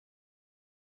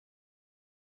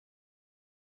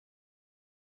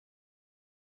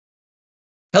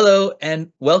Hello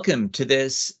and welcome to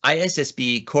this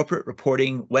ISSB corporate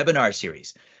reporting webinar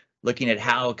series, looking at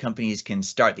how companies can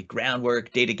start the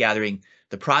groundwork, data gathering,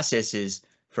 the processes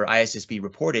for ISSB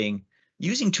reporting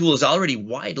using tools already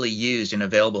widely used and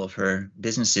available for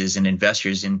businesses and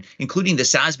investors, including the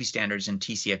SASB Standards and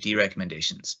TCFD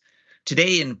recommendations.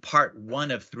 Today, in part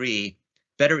 1 of 3,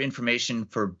 Better Information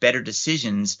for Better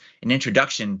Decisions, an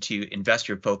introduction to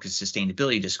investor-focused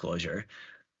sustainability disclosure,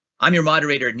 I'm your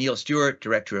moderator, Neil Stewart,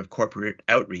 Director of Corporate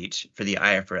Outreach for the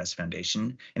IFRS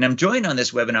Foundation, and I'm joined on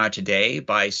this webinar today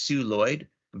by Sue Lloyd,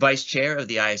 Vice Chair of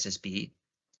the ISSB,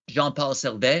 Jean-Paul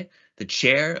Servais, the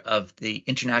Chair of the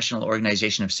International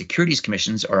Organization of Securities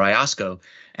Commissions, or IOSCO,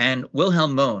 and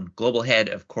Wilhelm Mohn, Global Head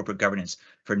of Corporate Governance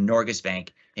for Norges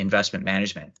Bank Investment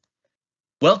Management.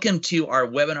 Welcome to our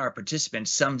webinar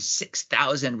participants, some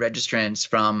 6,000 registrants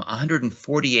from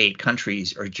 148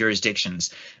 countries or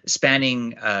jurisdictions,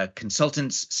 spanning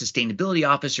consultants, sustainability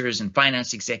officers and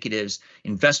finance executives,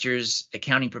 investors,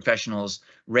 accounting professionals,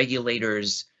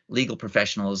 regulators, legal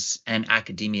professionals, and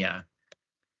academia.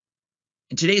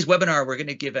 In today's webinar, we're going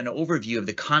to give an overview of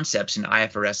the concepts in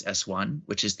IFRS S1,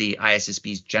 which is the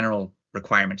ISSB's General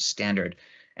Requirements standard.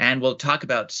 And we'll talk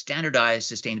about standardized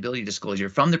sustainability disclosure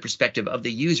from the perspective of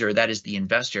the user, that is the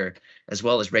investor, as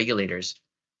well as regulators.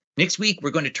 Next week,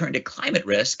 we're going to turn to climate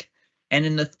risk. And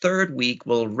in the third week,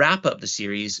 we'll wrap up the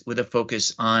series with a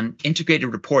focus on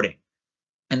integrated reporting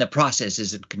and the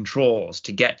processes and controls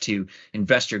to get to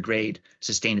investor-grade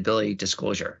sustainability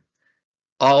disclosure.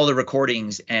 All the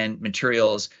recordings and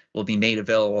materials will be made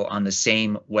available on the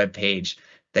same webpage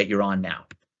that you're on now.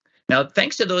 Now,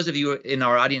 thanks to those of you in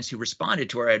our audience who responded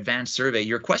to our advanced survey,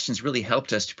 your questions really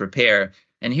helped us to prepare.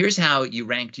 And here's how you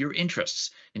ranked your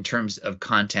interests in terms of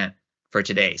content for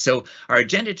today. So our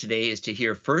agenda today is to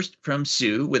hear first from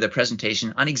Sue with a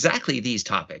presentation on exactly these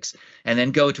topics, and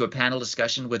then go to a panel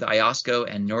discussion with IOSCO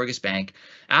and Norges Bank,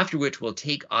 after which we'll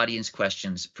take audience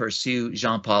questions for Sue,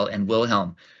 Jean-Paul, and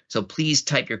Wilhelm. So please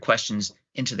type your questions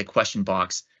into the question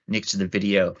box next to the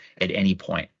video at any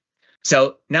point.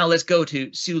 So now let's go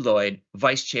to Sue Lloyd,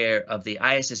 Vice Chair of the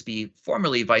ISSB,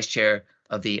 formerly Vice Chair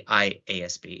of the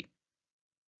IASB.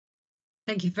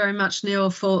 Thank you very much, Neil,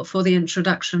 for the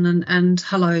introduction, and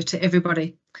hello to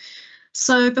everybody.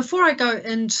 So before I go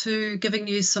into giving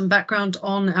you some background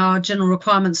on our General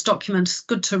Requirements document, it's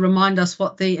good to remind us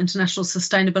what the International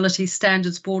Sustainability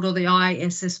Standards Board, or the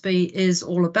ISSB, is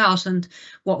all about and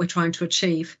what we're trying to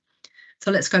achieve. So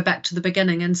let's go back to the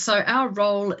beginning. And so our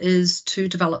role is to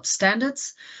develop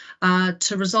standards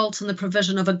to result in the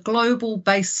provision of a global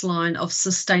baseline of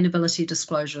sustainability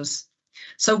disclosures.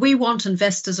 So we want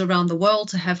investors around the world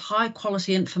to have high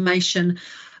quality information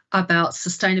about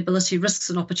sustainability risks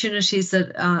and opportunities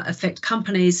that affect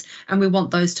companies, and we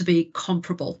want those to be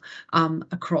comparable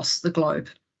across the globe.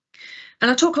 And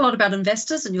I talk a lot about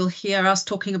investors, and you'll hear us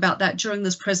talking about that during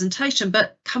this presentation,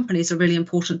 but companies are really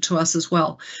important to us as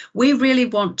well. We really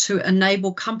want to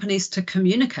enable companies to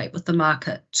communicate with the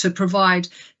market, to provide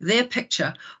their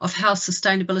picture of how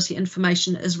sustainability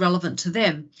information is relevant to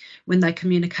them when they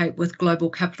communicate with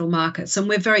global capital markets. And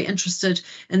we're very interested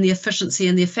in the efficiency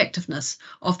and the effectiveness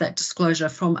of that disclosure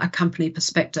from a company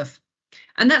perspective.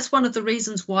 And that's one of the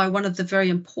reasons why one of the very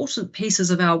important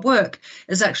pieces of our work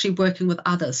is actually working with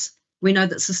others. We know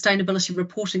that sustainability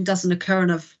reporting doesn't occur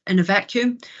in a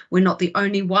vacuum. We're not the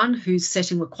only one who's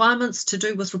setting requirements to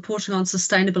do with reporting on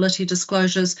sustainability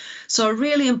disclosures. So a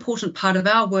really important part of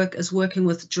our work is working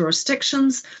with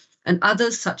jurisdictions and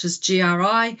others such as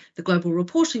GRI, the Global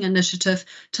Reporting Initiative,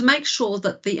 to make sure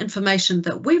that the information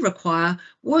that we require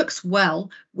works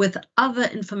well with other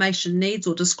information needs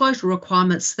or disclosure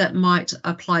requirements that might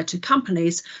apply to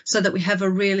companies, so that we have a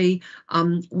really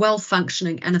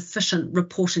well-functioning and efficient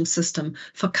reporting system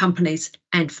for companies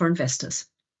and for investors.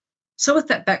 So with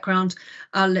that background,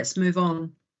 let's move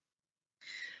on.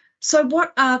 So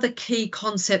what are the key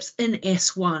concepts in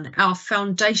S1, our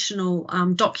foundational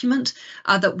document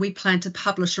that we plan to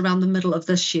publish around the middle of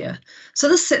this year? So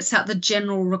this sets out the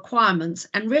general requirements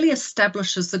and really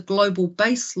establishes the global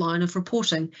baseline of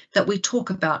reporting that we talk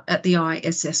about at the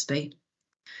ISSB.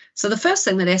 So the first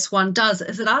thing that S1 does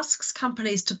is it asks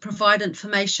companies to provide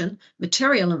information,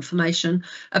 material information,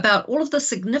 about all of the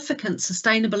significant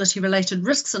sustainability-related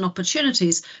risks and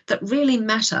opportunities that really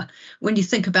matter when you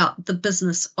think about the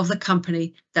business of the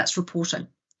company that's reporting.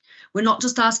 We're not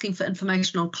just asking for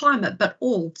information on climate, but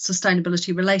all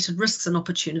sustainability-related risks and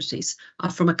opportunities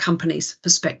from a company's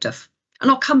perspective. And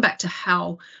I'll come back to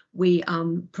how we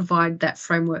provide that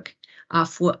framework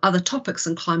for other topics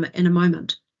in climate in a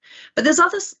moment. But there's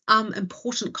other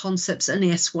important concepts in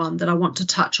S1 that I want to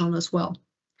touch on as well.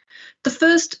 The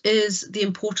first is the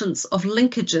importance of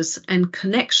linkages and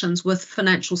connections with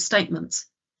financial statements.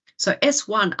 So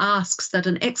S1 asks that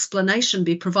an explanation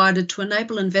be provided to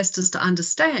enable investors to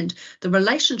understand the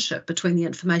relationship between the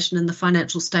information in the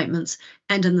financial statements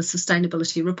and in the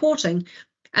sustainability reporting,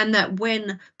 and that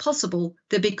when possible,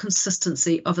 there be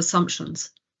consistency of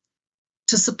assumptions.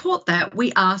 To support that,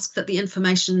 we ask that the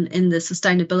information in the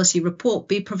sustainability report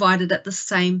be provided at the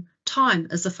same time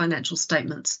as the financial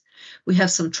statements. We have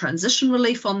some transition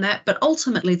relief on that, but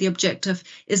ultimately the objective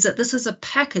is that this is a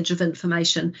package of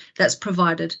information that's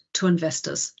provided to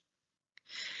investors.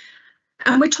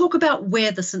 And we talk about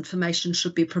where this information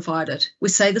should be provided. We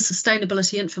say the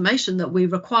sustainability information that we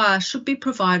require should be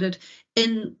provided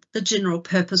in the general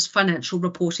purpose financial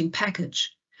reporting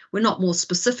package. We're not more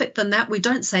specific than that. We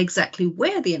don't say exactly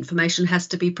where the information has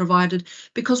to be provided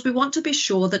because we want to be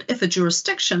sure that if a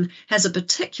jurisdiction has a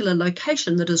particular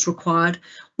location that is required,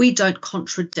 we don't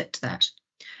contradict that.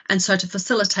 And so to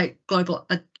facilitate global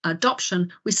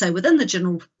adoption, we say within the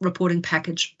general reporting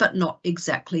package, but not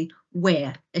exactly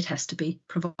where it has to be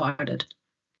provided.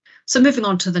 So moving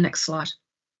on to the next slide.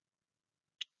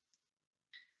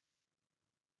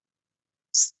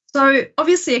 So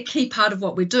obviously a key part of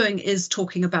what we're doing is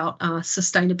talking about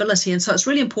sustainability, and so it's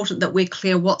really important that we're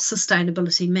clear what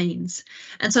sustainability means.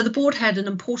 And so the board had an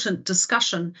important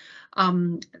discussion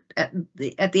at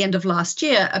the end of last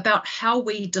year about how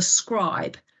we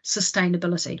describe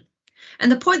sustainability.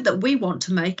 And the point that we want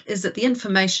to make is that the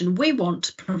information we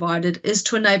want provided is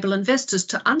to enable investors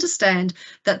to understand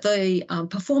that the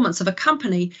performance of a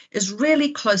company is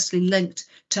really closely linked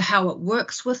to how it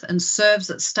works with and serves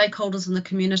its stakeholders in the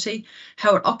community,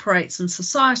 how it operates in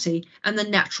society, and the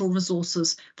natural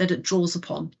resources that it draws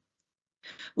upon.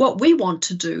 What we want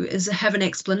to do is have an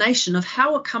explanation of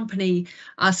how a company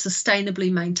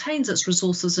sustainably maintains its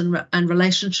resources and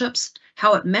relationships,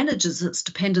 how it manages its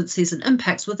dependencies and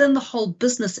impacts within the whole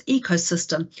business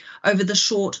ecosystem over the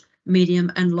short,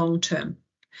 medium, and long term.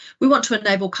 We want to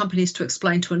enable companies to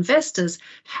explain to investors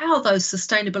how those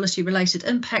sustainability-related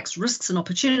impacts, risks, and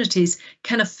opportunities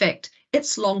can affect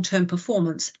its long-term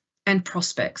performance and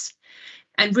prospects.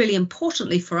 And really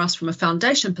importantly for us from a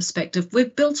foundation perspective,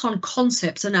 we've built on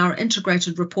concepts in our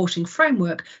integrated reporting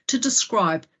framework to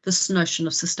describe this notion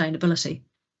of sustainability.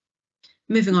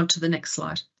 Moving on to the next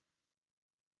slide.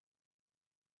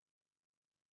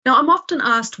 Now, I'm often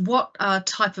asked what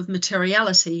type of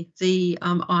materiality the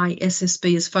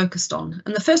ISSB is focused on.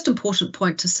 And the first important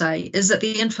point to say is that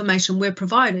the information we're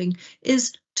providing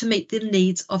is to meet the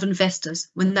needs of investors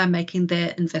when they're making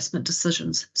their investment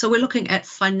decisions. So we're looking at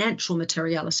financial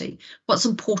materiality, what's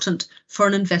important for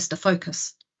an investor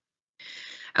focus.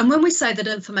 And when we say that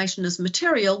information is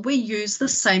material, we use the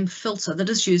same filter that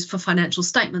is used for financial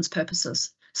statements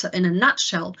purposes. So in a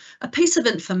nutshell, a piece of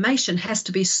information has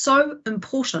to be so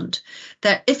important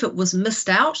that if it was missed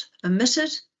out,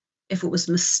 omitted, if it was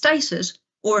misstated,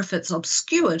 or if it's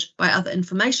obscured by other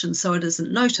information so it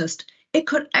isn't noticed, it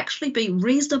could actually be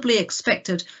reasonably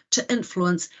expected to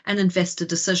influence an investor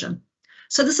decision.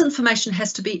 So this information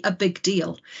has to be a big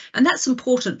deal. And that's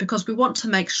important because we want to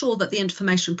make sure that the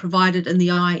information provided in the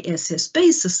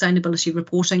ISSB's sustainability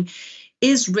reporting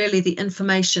is really the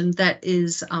information that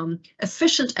is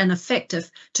efficient and effective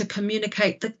to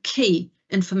communicate the key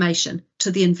information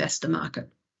to the investor market.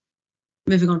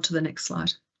 Moving on to the next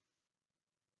slide.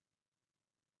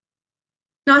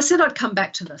 Now, I said I'd come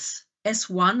back to this.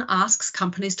 S1 asks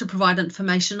companies to provide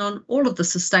information on all of the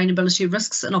sustainability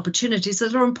risks and opportunities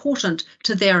that are important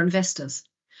to their investors.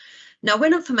 Now,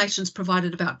 when information is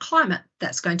provided about climate,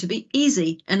 that's going to be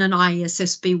easy in an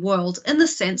ISSB world in the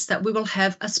sense that we will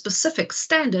have a specific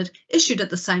standard issued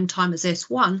at the same time as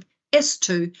S1,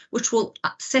 S2, which will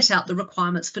set out the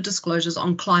requirements for disclosures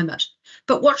on climate.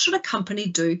 But what should a company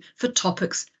do for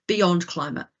topics beyond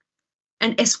climate?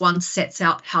 And S1 sets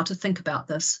out how to think about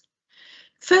this.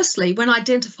 Firstly, when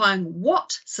identifying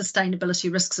what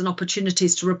sustainability risks and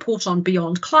opportunities to report on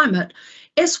beyond climate,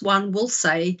 S1 will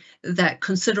say that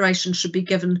consideration should be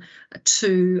given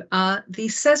to the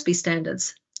SASB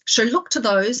standards. So look to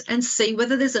those and see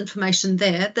whether there's information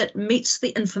there that meets the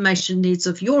information needs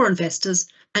of your investors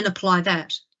and apply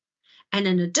that. And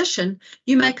in addition,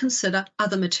 you may consider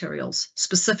other materials,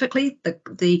 specifically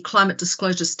the Climate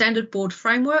Disclosure Standard Board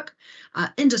framework,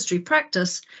 industry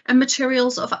practice, and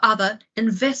materials of other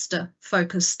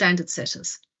investor-focused standard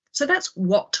setters. So that's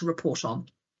what to report on.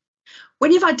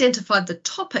 When you've identified the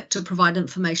topic to provide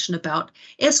information about,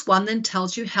 S1 then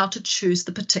tells you how to choose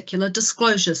the particular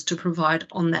disclosures to provide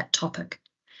on that topic.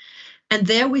 And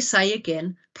there we say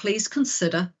again, please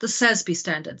consider the SASB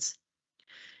standards.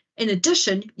 In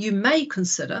addition, you may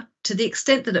consider, to the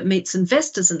extent that it meets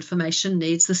investors' information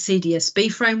needs, the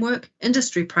CDSB framework,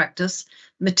 industry practice,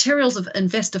 materials of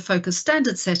investor-focused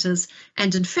standard setters,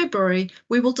 and in February,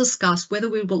 we will discuss whether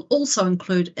we will also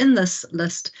include in this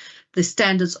list the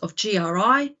standards of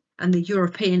GRI and the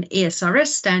European ESRS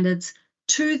standards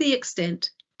to the extent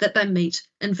that they meet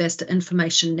investor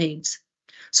information needs.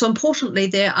 So importantly,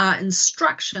 there are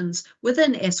instructions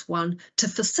within S1 to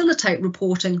facilitate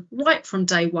reporting right from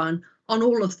day one on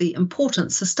all of the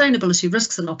important sustainability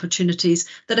risks and opportunities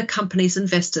that a company's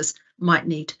investors might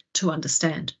need to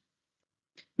understand.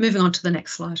 Moving on to the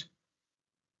next slide.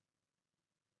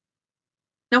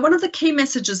 Now, one of the key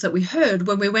messages that we heard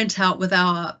when we went out with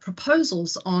our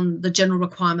proposals on the General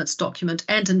Requirements document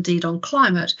and indeed on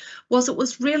climate was it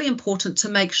was really important to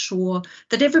make sure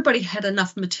that everybody had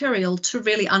enough material to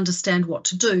really understand what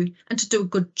to do and to do a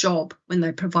good job when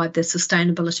they provide their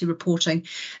sustainability reporting.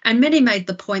 And many made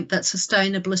the point that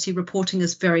sustainability reporting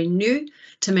is very new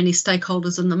to many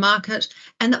stakeholders in the market,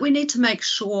 and that we need to make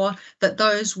sure that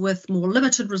those with more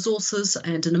limited resources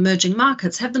and in emerging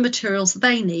markets have the materials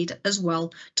they need as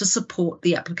well to support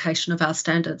the application of our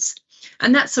standards.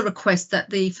 And that's a request that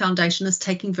the Foundation is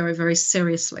taking very, very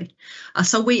seriously.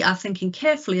 So we are thinking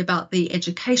carefully about the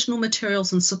educational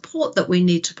materials and support that we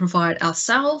need to provide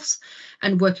ourselves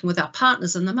and working with our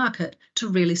partners in the market to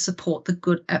really support the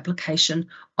good application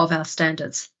of our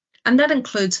standards. And that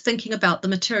includes thinking about the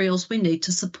materials we need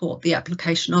to support the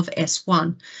application of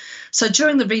S1. So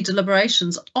during the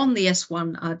redeliberations on the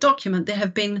S1 document, there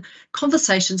have been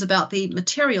conversations about the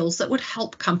materials that would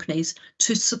help companies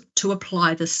to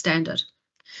apply this standard.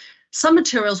 Some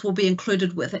materials will be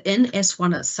included within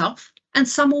S1 itself, and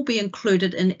some will be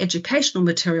included in educational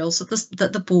materials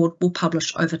that the board will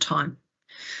publish over time.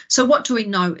 So what do we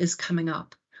know is coming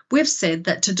up? We've said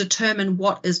that to determine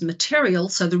what is material,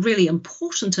 so the really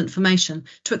important information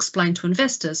to explain to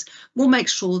investors, we'll make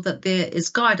sure that there is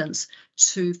guidance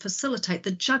to facilitate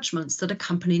the judgments that a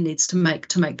company needs to make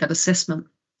that assessment.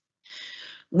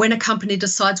 When a company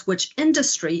decides which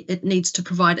industry it needs to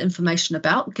provide information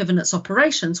about, given its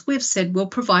operations, we've said we'll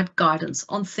provide guidance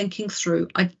on thinking through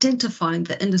identifying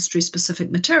the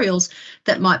industry-specific materials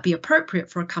that might be appropriate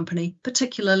for a company,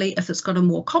 particularly if it's got a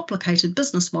more complicated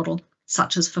business model,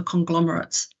 such as for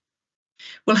conglomerates.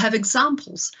 We'll have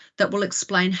examples that will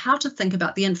explain how to think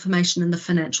about the information in the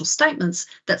financial statements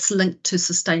that's linked to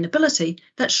sustainability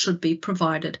that should be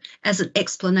provided as an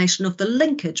explanation of the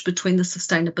linkage between the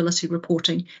sustainability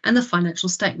reporting and the financial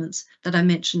statements that I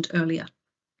mentioned earlier.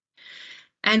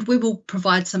 And we will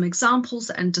provide some examples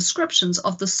and descriptions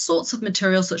of the sorts of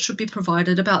materials that should be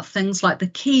provided about things like the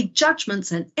key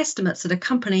judgments and estimates that a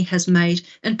company has made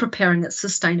in preparing its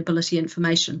sustainability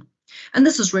information. And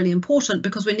this is really important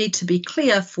because we need to be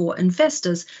clear for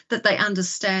investors that they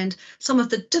understand some of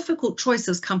the difficult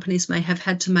choices companies may have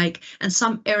had to make and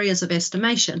some areas of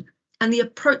estimation and the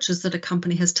approaches that a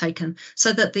company has taken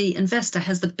so that the investor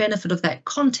has the benefit of that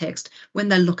context when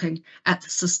they're looking at the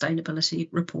sustainability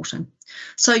reporting.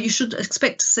 So you should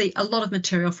expect to see a lot of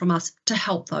material from us to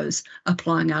help those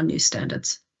applying our new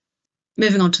standards.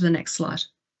 Moving on to the next slide.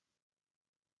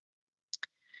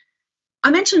 I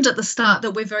mentioned at the start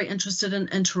that we're very interested in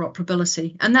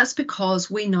interoperability, and that's because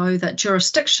we know that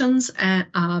jurisdictions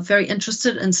are very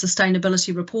interested in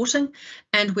sustainability reporting,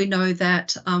 and we know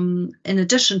that in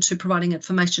addition to providing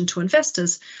information to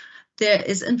investors, there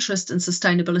is interest in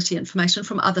sustainability information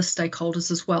from other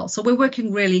stakeholders as well. So we're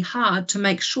working really hard to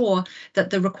make sure that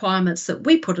the requirements that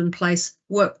we put in place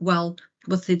work well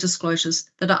with the disclosures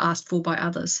that are asked for by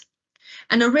others.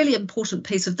 And a really important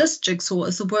piece of this jigsaw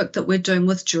is the work that we're doing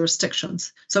with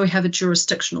jurisdictions. So we have a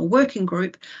jurisdictional working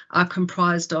group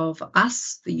comprised of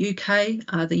us, the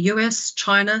UK, the US,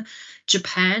 China,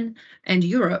 Japan, and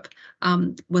Europe,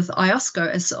 with IOSCO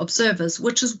as observers,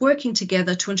 which is working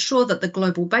together to ensure that the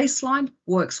global baseline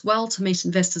works well to meet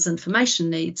investors' information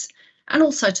needs, and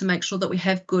also to make sure that we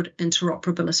have good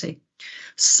interoperability.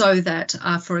 So that,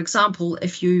 for example,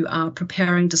 if you are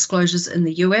preparing disclosures in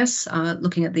the US,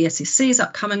 looking at the SEC's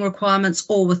upcoming requirements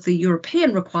or with the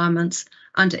European requirements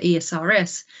under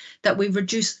ESRS, that we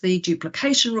reduce the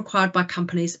duplication required by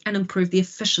companies and improve the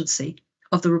efficiency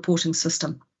of the reporting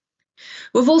system.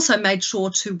 We've also made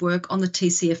sure to work on the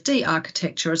TCFD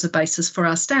architecture as a basis for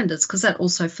our standards, because that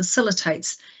also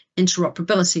facilitates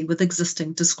interoperability with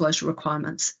existing disclosure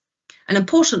requirements. And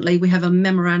importantly, we have a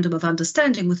memorandum of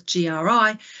understanding with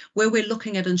GRI where we're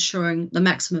looking at ensuring the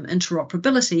maximum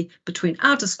interoperability between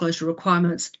our disclosure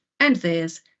requirements and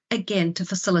theirs, again, to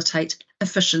facilitate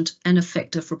efficient and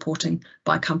effective reporting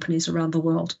by companies around the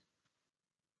world.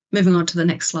 Moving on to the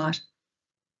next slide.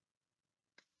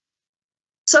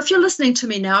 So if you're listening to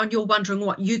me now and you're wondering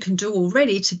what you can do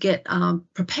already to get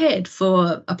prepared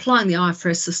for applying the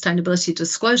IFRS Sustainability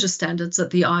Disclosure Standards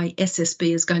that the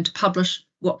ISSB is going to publish,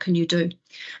 what can you do?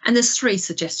 And there's 3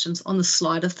 suggestions on the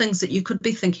slide of things that you could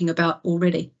be thinking about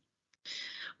already.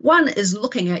 One is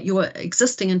looking at your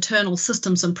existing internal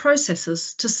systems and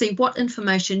processes to see what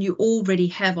information you already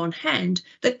have on hand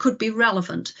that could be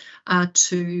relevant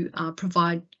to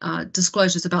provide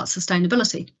disclosures about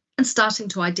sustainability, and starting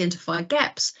to identify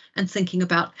gaps and thinking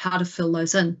about how to fill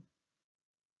those in.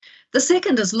 The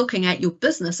second is looking at your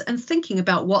business and thinking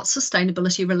about what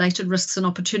sustainability-related risks and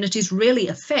opportunities really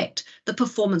affect the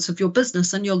performance of your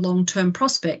business and your long-term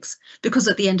prospects, because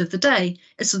at the end of the day,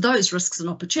 it's those risks and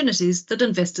opportunities that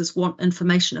investors want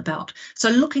information about. So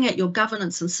looking at your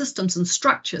governance and systems and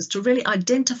structures to really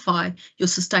identify your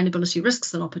sustainability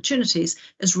risks and opportunities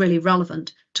is really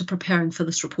relevant to preparing for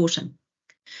this reporting.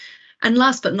 And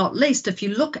last but not least, if you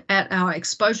look at our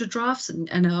exposure drafts and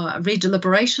our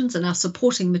redeliberations and our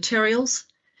supporting materials,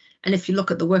 and if you look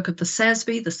at the work of the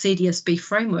SASB, the CDSB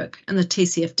framework, and the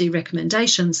TCFD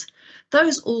recommendations,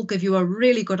 those all give you a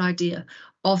really good idea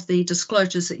of the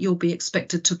disclosures that you'll be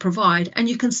expected to provide, and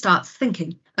you can start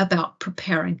thinking about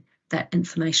preparing that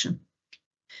information.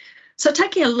 So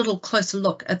taking a little closer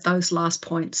look at those last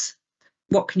points,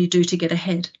 what can you do to get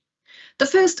ahead? The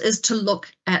first is to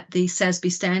look at the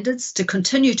SASB standards, to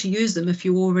continue to use them if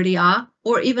you already are,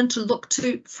 or even to look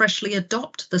to freshly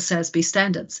adopt the SASB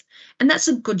standards. And that's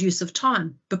a good use of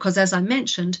time because, as I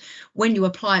mentioned, when you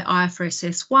apply IFRS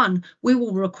S1, we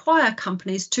will require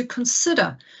companies to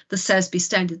consider the SASB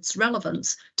standards'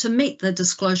 relevance to meet the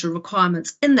disclosure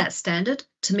requirements in that standard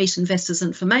to meet investors'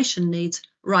 information needs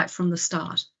right from the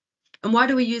start. And why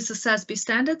do we use the SASB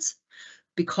standards?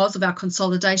 Because of our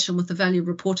consolidation with the Value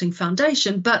Reporting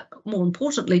Foundation, but more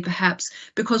importantly, perhaps,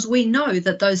 because we know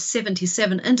that those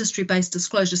 77 industry-based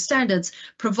disclosure standards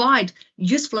provide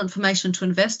useful information to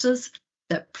investors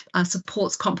that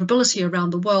supports comparability around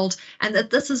the world, and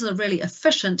that this is a really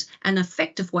efficient and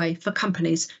effective way for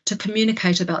companies to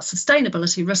communicate about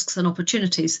sustainability risks and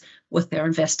opportunities with their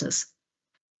investors.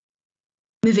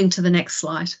 Moving to the next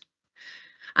slide.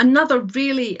 Another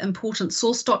really important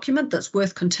source document that's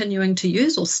worth continuing to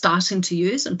use or starting to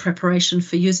use in preparation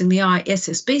for using the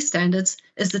ISSB standards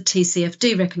is the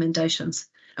TCFD recommendations.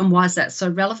 And why is that so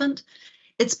relevant?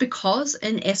 It's because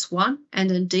in S1 and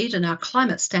indeed in our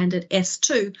climate standard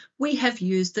S2, we have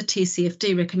used the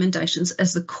TCFD recommendations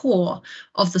as the core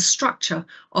of the structure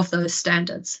of those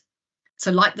standards.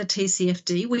 So like the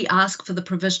TCFD, we ask for the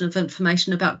provision of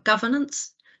information about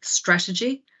governance,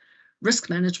 strategy,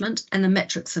 risk management, and the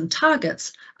metrics and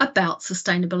targets about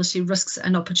sustainability risks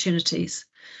and opportunities.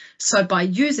 So by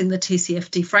using the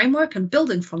TCFD framework and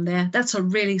building from there, that's a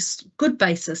really good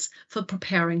basis for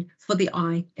preparing for the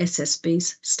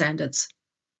ISSB's standards.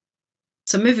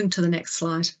 So moving to the next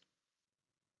slide.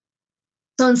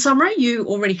 So in summary, you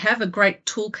already have a great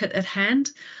toolkit at hand,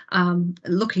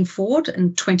 looking forward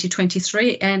in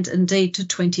 2023 and indeed to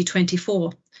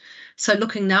 2024. So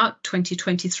looking now at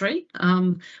 2023,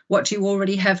 what do you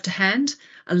already have to hand?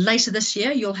 Later this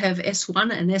year, you'll have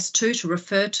S1 and S2 to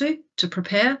refer to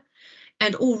prepare.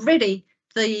 And already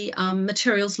the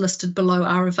materials listed below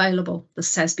are available. The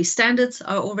SASB standards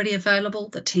are already available.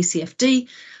 The TCFD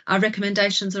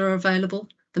recommendations are available.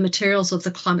 The materials of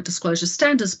the Climate Disclosure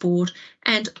Standards Board,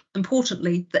 and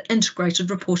importantly, the integrated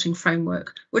reporting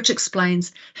framework, which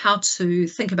explains how to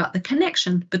think about the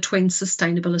connection between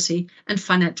sustainability and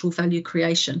financial value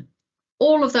creation.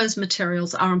 All of those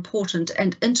materials are important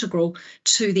and integral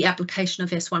to the application of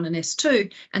S1 and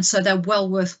S2, and so they're well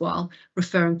worthwhile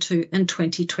referring to in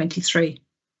 2023.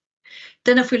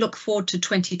 Then if we look forward to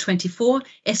 2024,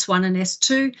 S1 and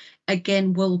S2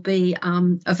 again will be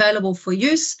available for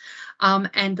use,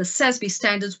 and the SASB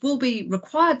standards will be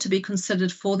required to be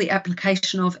considered for the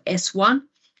application of S1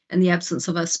 in the absence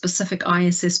of a specific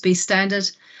ISSB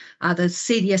standard. The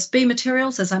CDSB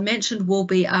materials, as I mentioned, will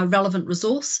be a relevant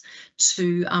resource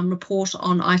to report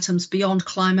on items beyond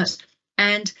climate.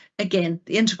 And again,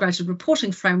 the integrated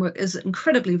reporting framework is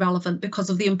incredibly relevant because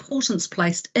of the importance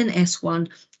placed in S1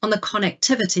 on the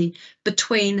connectivity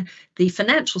between the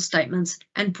financial statements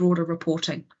and broader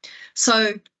reporting.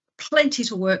 So plenty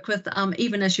to work with,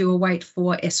 even as you await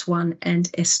for S1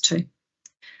 and S2.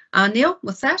 Neil,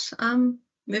 with that,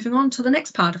 moving on to the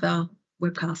next part of our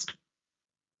webcast.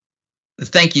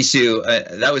 Thank you, Sue.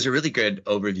 That was a really good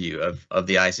overview of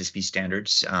the ISSB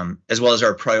standards, as well as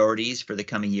our priorities for the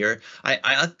coming year.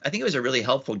 I think it was a really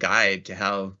helpful guide to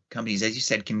how companies, as you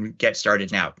said, can get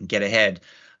started now and get ahead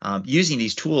using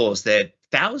these tools that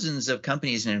thousands of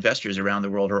companies and investors around the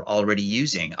world are already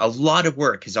using. A lot of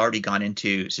work has already gone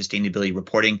into sustainability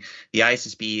reporting. The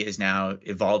ISSB is now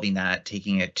evolving that,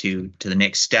 taking it to the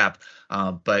next step,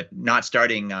 but not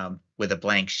starting with a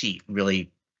blank sheet,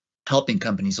 really helping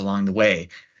companies along the way.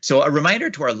 So a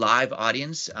reminder to our live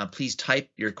audience, please type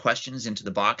your questions into the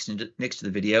box next to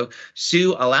the video.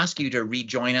 Sue, I'll ask you to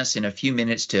rejoin us in a few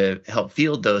minutes to help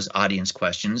field those audience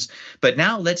questions. But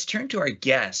now let's turn to our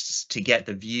guests to get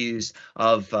the views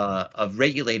of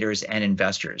regulators and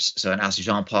investors. So I'll ask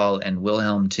Jean-Paul and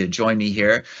Wilhelm to join me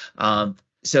here. Jean-Paul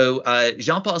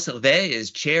Servais is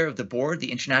chair of the board,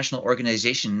 the International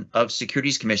Organization of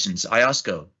Securities Commissions,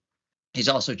 IOSCO. He's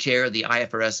also chair of the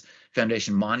IFRS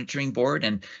Foundation Monitoring Board,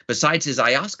 and besides his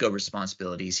IOSCO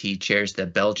responsibilities, he chairs the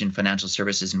Belgian Financial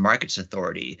Services and Markets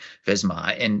Authority,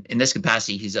 FISMA. And in this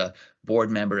capacity, he's a board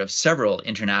member of several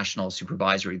international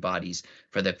supervisory bodies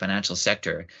for the financial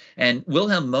sector. And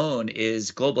Wilhelm Mohn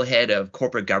is global head of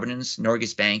corporate governance,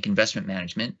 Norges Bank Investment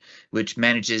Management, which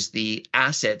manages the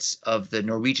assets of the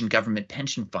Norwegian government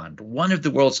pension fund, one of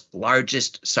the world's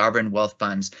largest sovereign wealth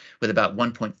funds with about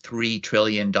 $1.3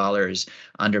 trillion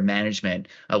under management.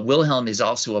 Wilhelm is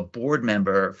also a board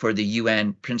member for the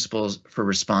UN Principles for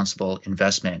Responsible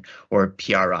Investment, or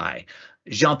PRI.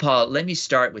 Jean-Paul, let me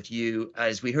start with you.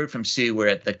 As we heard from Sue, we're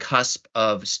at the cusp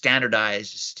of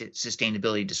standardized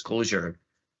sustainability disclosure.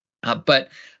 But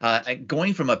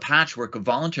going from a patchwork of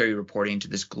voluntary reporting to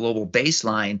this global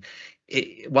baseline,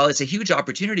 while it's a huge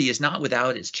opportunity, is not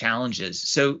without its challenges.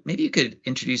 So maybe you could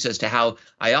introduce us to how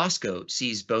IOSCO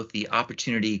sees both the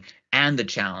opportunity and the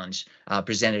challenge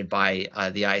presented by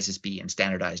the ISSB and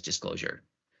standardized disclosure.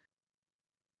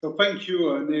 So thank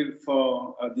you, Neil,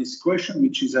 for this question,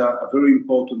 which is a very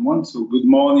important one. So good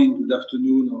morning, good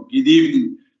afternoon, or good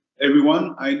evening,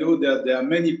 everyone. I know that there are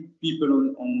many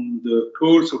people on the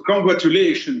call, so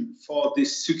congratulations for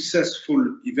this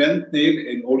successful event,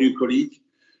 Neil, and all your colleagues.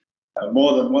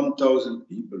 More than 1,000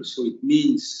 people. So it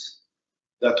means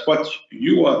that what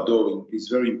you are doing is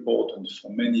very important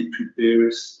for many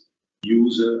preparers,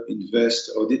 users,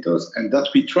 investors, auditors, and that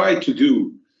we try to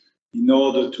do in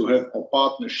order to have a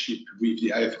partnership with the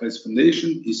IFRS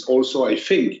Foundation is also, I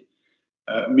think,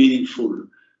 meaningful.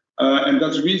 And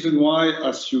that's the reason why,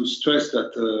 as you stressed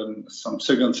that some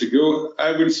seconds ago,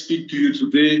 I will speak to you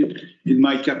today in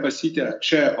my capacity as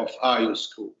chair of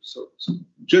IOSCO. So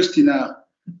just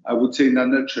I would say in a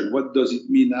nutshell, what does it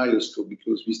mean IOSCO?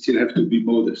 Because we still have to be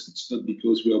modest. It's not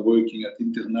because we are working at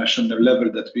international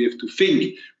level that we have to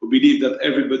think or believe that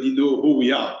everybody knows who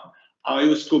we are.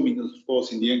 IOSCO means, of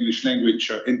course, in the English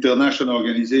language, International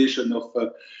Organization of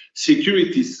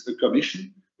Securities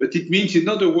Commission, but it means, in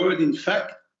other words, in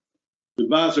fact, the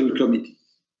Basel Committee.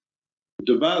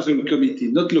 The Basel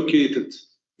Committee, not located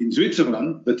in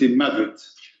Switzerland, but in Madrid.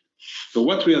 So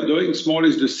what we are doing is more or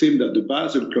less the same that the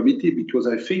Basel Committee, because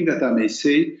I think that I may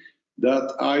say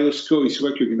that IOSCO is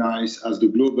recognized as the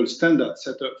global standard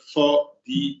setter for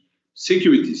the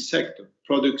securities sector,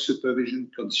 product supervision,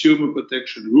 consumer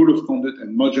protection, rule of conduct,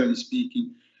 and more generally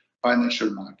speaking, financial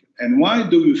market. And why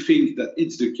do you think that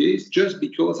it's the case? Just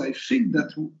because I think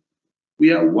that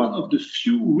we are one of the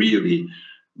few really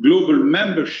global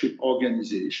membership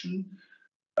organizations.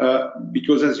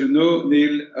 Because as you know,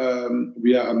 Neil,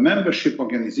 we are a membership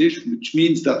organization, which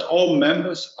means that all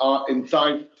members are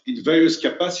entitled in various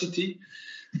capacity,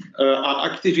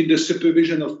 are active in the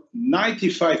supervision of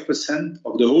 95%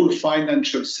 of the whole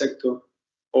financial sector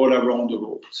all around the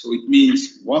world. So it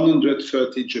means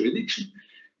 130 jurisdictions.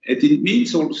 And it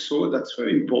means also, that's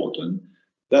very important,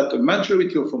 that the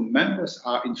majority of our members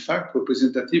are in fact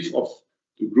representative of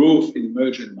the growth in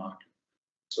emerging markets.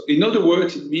 So in other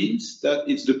words, it means that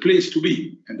it's the place to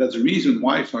be. And that's the reason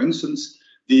why, for instance,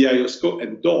 the IOSCO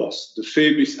endorsed the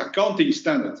famous accounting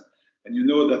standards. And you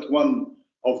know that one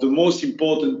of the most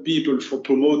important people for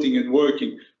promoting and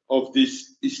working of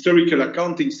this historical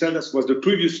accounting standards was the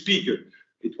previous speaker.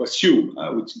 It was Sue,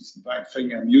 which is, I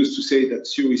think I'm used to say that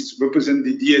Sue is represent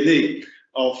the DNA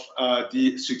of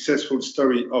the successful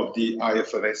story of the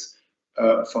IFRS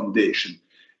Foundation.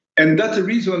 And that's the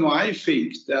reason why I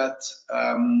think that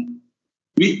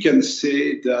we can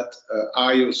say that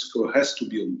IOSCO has to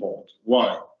be on board.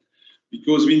 Why?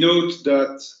 Because we note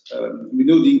that we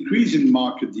know the increase in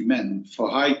market demand for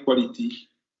high quality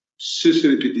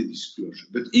sustainability disclosure.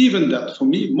 But even that, for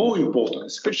me, more important,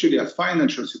 especially as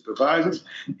financial supervisors,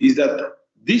 is that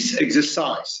this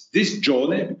exercise, this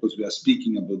journey, because we are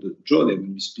speaking about the journey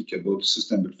when we speak about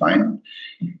sustainable finance,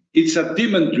 it's a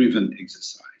demand-driven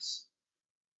exercise.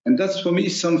 And that's, for me,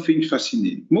 something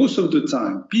fascinating. Most of the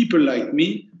time, people like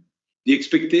me, the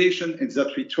expectation is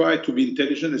that we try to be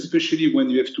intelligent, especially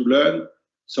when you have to learn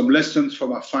some lessons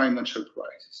from a financial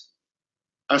crisis.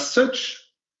 As such,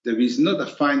 there is not a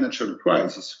financial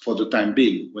crisis for the time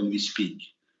being when we speak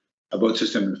about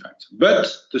sustainable finance. But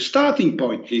the starting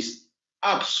point is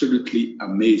absolutely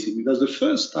amazing, because the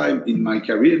first time in my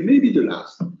career, maybe the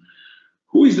last,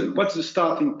 what's the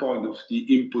starting point of the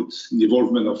inputs and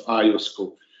involvement of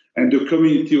IOSCO and the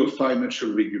community of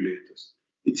financial regulators?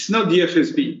 It's not the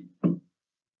FSB,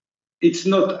 it's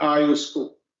not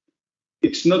IOSCO,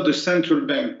 it's not the central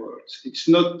bank world, it's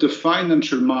not the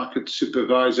financial market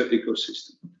supervisor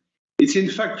ecosystem. It's in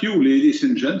fact you, ladies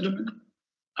and gentlemen,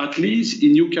 at least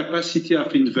in your capacity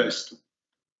of investor.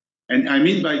 And I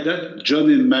mean by that, John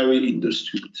and Mary in the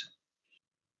street.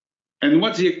 And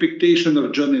what's the expectation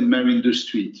of John and Mary in the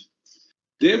street?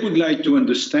 They would like to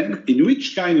understand in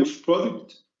which kind of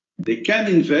product they can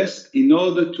invest in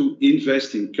order to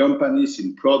invest in companies,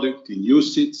 in product, in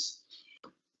usage,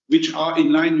 which are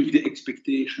in line with the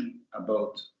expectation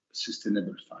about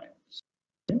sustainable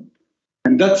finance.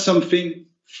 And that's something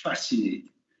fascinating.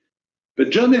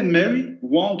 But John and Mary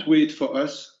won't wait for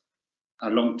us a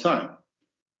long time.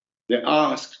 They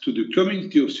ask to the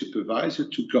community of supervisors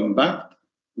to come back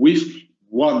with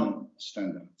one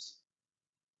standards.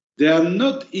 They are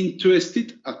not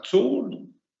interested at all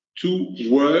to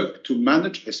work, to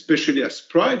manage, especially as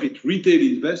private retail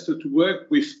investor, to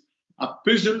work with a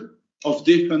puzzle of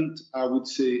different, I would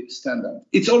say, standards.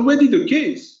 It's already the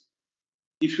case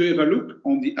if you have a look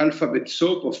on the alphabet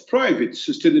soup of private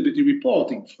sustainability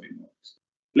reporting frameworks.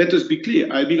 Let us be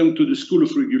clear, I belong to the school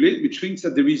of regulation, which thinks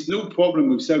that there is no problem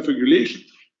with self-regulation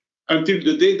until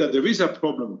the day that there is a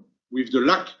problem with the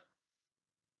lack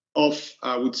of,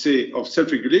 I would say, of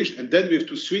self-regulation, and then we have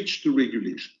to switch to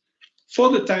regulation. For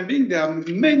the time being, there are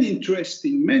many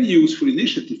interesting, many useful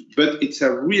initiatives, but it's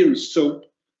a real soap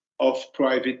of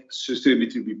private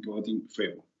sustainability reporting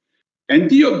framework. And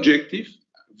the objective,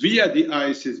 via the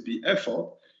ISSB effort,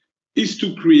 is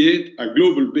to create a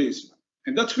global baseline.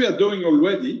 And that's what we are doing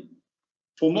already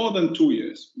for more than 2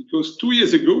 years, because 2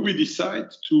 years ago, we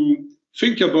decided to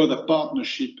think about a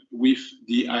partnership with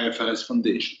the IFRS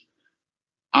Foundation.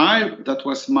 That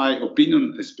was my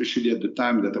opinion, especially at the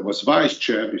time that I was vice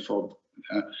chair before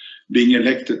being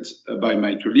elected by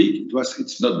my colleague.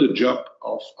 It's not the job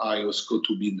of IOSCO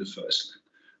to be in the first line.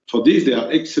 For this, there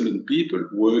are excellent people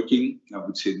working, I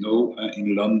would say no,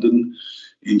 in London,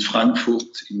 in Frankfurt,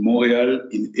 in Montreal,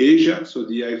 in Asia, so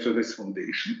the IFRS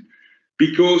Foundation,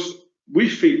 because we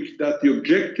think that the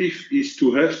objective is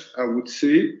to have, I would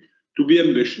say, to be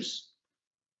ambitious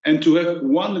and to have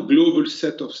one global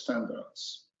set of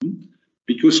standards.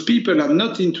 Because people are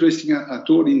not interested at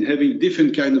all in having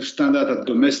different kind of standard at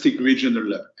domestic, regional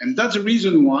level. And that's the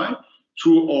reason why,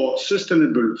 through our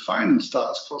Sustainable Finance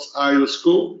Task Force,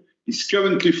 IOSCO is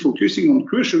currently focusing on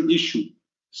crucial issues,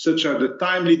 such as the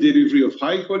timely delivery of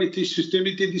high-quality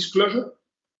sustainability disclosure,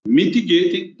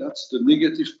 mitigating, that's the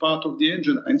negative part of the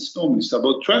engine, and storm. It's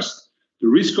about trust, the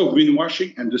risk of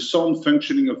greenwashing, and the sound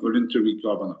functioning of voluntary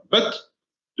governance. But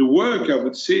the work, I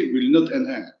would say, will not end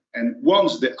here. And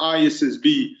once the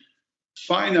ISSB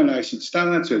finalizes its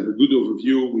standards, I have a good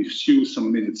overview with you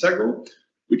some minutes ago,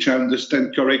 which I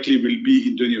understand correctly will be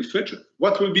in the near future.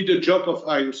 What will be the job of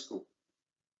IOSCO?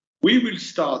 We will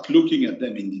start looking at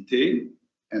them in detail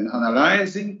and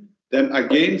analyzing them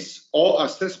against all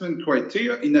assessment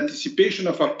criteria in anticipation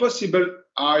of a possible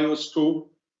IOSCO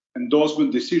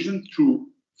endorsement decision through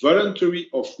voluntary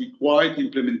or required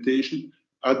implementation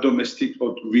at domestic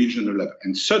or regional level.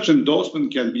 And such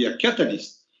endorsement can be a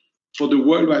catalyst for the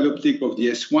worldwide uptake of the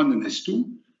S1 and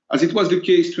S2, as it was the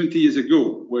case 20 years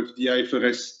ago with the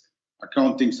IFRS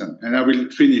accounting standard. And I will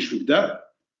finish with that.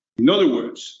 In other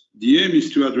words, the aim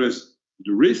is to address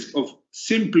the risk of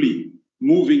simply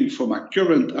moving from a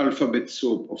current alphabet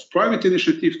soup of private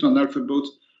initiative to an alphabet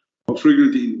of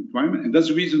regulatory requirement. And that's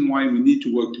the reason why we need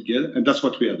to work together, and that's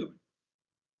what we are doing.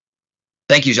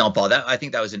 Thank you, Jean-Paul. I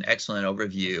think that was an excellent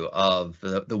overview of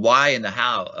the why and the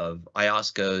how of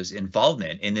IOSCO's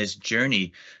involvement in this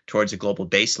journey towards a global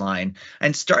baseline.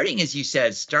 And starting, as you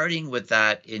said, starting with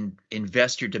that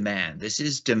investor demand. This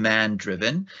is demand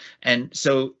driven. And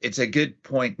so it's a good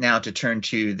point now to turn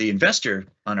to the investor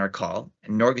on our call,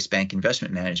 Norges Bank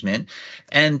Investment Management,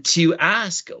 and to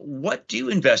ask, what do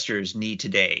investors need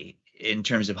today in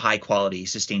terms of high quality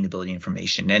sustainability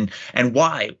information, and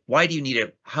why do you need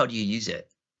it? How do you use it?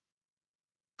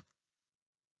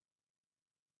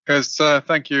 Yes,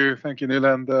 thank you, Neil,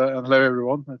 and hello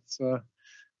everyone. It's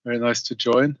very nice to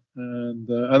join, and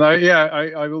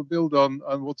I will build on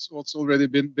what's already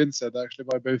been said actually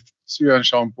by both Sue and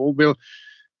Jean-Paul.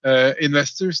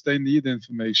 Investors, they need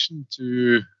information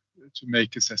to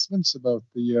make assessments about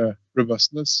the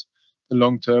robustness, the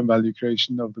long-term value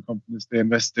creation of the companies they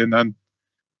invest in, and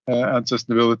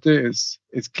sustainability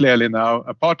is clearly now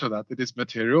a part of that. It is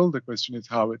material. The question is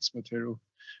how it's material.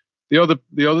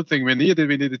 The other thing we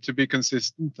needed to be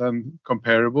consistent and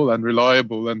comparable and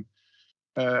reliable, and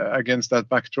against that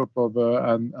backdrop of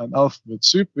an alphabet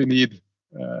soup, we need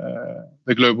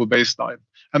the global baseline,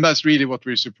 and that's really what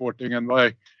we're supporting, and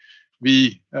why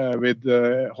we, with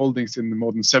holdings in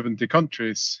more than 70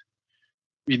 countries,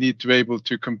 we need to be able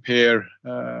to compare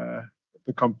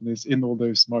the companies in all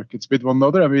those markets with one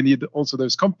another, and we need also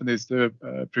those companies, the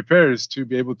preparers, to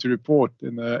be able to report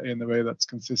in a way that's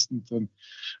consistent and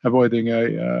avoiding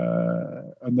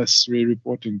a unnecessary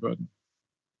reporting burden.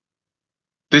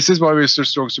 This is why we're so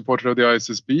strong supporter of the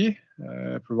ISSB,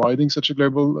 providing such a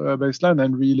global baseline,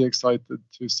 and really excited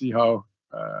to see how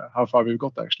far we've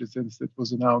got actually since it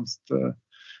was announced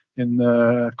in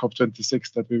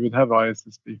COP26 that we would have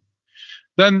ISSB.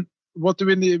 Then what do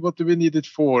we need it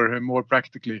for more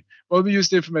practically? Well, we use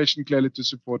the information clearly to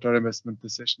support our investment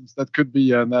decisions. That could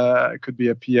be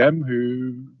a PM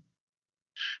who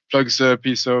plugs a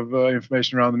piece of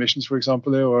information around emissions, for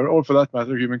example, or for that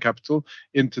matter, human capital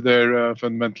into their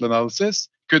fundamental analysis.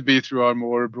 Could be through our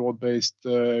more broad-based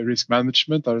risk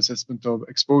management, our assessment of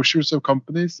exposures of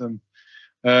companies and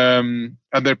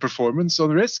their performance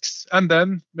on risks, and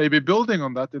then maybe building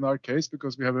on that in our case,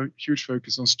 because we have a huge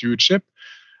focus on stewardship,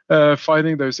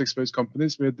 finding those exposed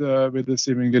companies with a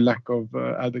seemingly lack of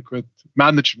adequate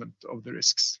management of the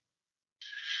risks.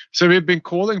 So we've been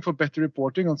calling for better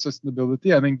reporting on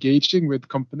sustainability and engaging with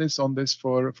companies on this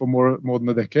for more than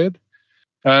a decade.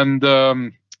 And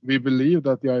we believe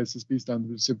that the ISSB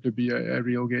standard will simply be a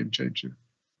real game changer.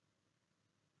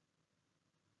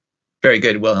 Very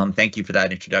good, Wilhelm. Thank you for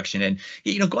that introduction. And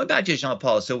going back to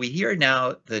Jean-Paul, so we hear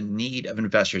now the need of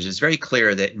investors. It's very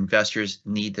clear that investors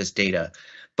need this data.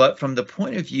 But from the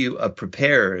point of view of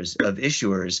preparers, of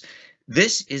issuers,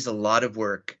 this is a lot of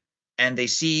work, and they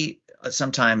see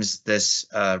sometimes this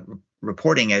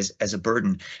reporting as a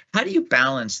burden. How do you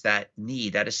balance that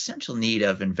need, that essential need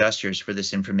of investors for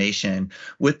this information,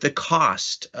 with the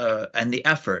cost and the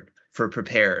effort for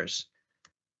preparers?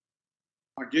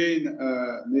 Again,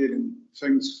 Neil,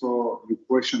 thanks for the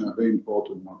question, a very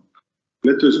important one.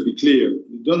 Let us be clear,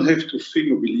 you don't have to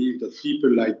think or believe that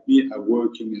people like me are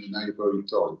working in an ivory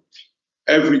tower.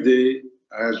 Every day,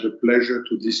 I have the pleasure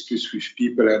to discuss with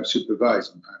people I'm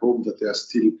supervising. I hope that they are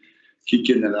still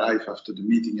kicking alive after the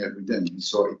meeting every day.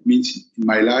 So it means in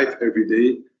my life every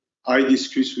day, I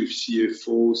discuss with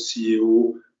CFO,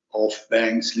 CEO of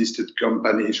banks, listed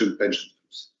companies, and pension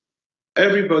funds.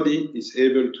 Everybody is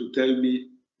able to tell me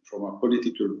from a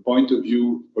political point of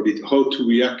view, how to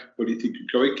react politically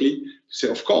correctly, to say,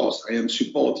 of course, I am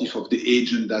supportive of the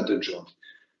agenda, the job.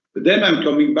 But then I'm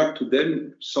coming back to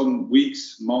them some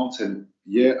weeks, months, and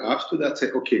year after that,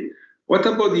 say, okay, what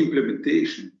about the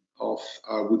implementation of,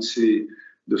 I would say,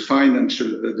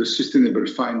 the sustainable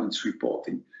finance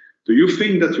reporting? Do you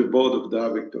think that your board of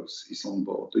directors is on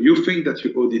board? Do you think that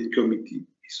your audit committee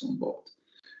is on board?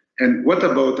 And what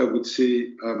about, I would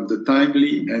say, the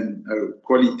timely and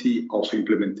quality of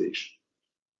implementation?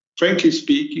 Frankly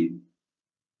speaking,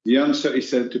 the answer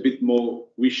is a little bit more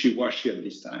wishy-washy at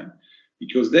this time,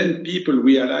 because then people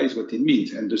realize what it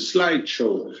means. And the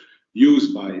slideshow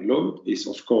used by Lloyd is,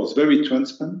 of course, very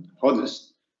transparent,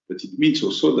 honest, but it means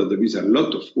also that there is a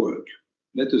lot of work.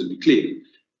 Let us be clear.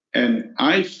 And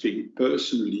I think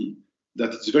personally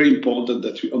that it's very important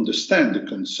that we understand the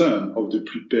concern of the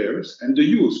preparers and the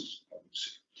users, I would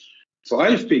say. So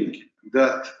I think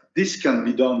that this can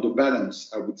be done to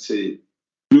balance, I would say,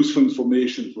 useful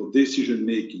information for decision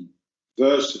making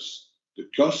versus the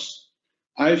cost.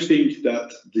 I think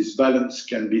that this balance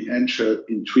can be ensured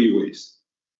in three ways: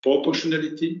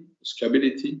 proportionality,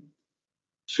 scalability,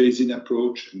 phasing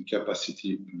approach, and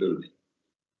capacity building.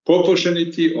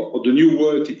 Proportionality, or the new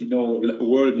word in our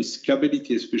world, is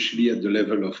scalability, especially at the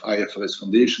level of IFRS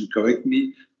Foundation. Correct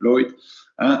me, Lloyd.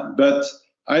 But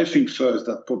I think first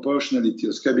that proportionality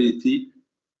or scalability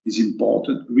is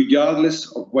important,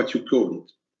 regardless of what you call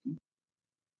it.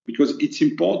 Because it's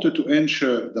important to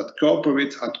ensure that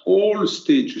corporates at all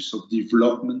stages of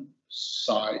development,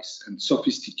 size, and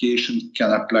sophistication can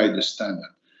apply the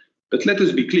standard. But let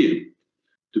us be clear.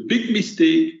 The big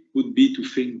mistake would be to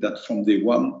think that from day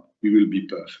one, we will be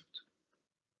perfect.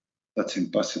 That's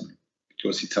impossible,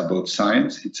 because it's about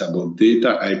science, it's about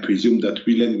data. I presume that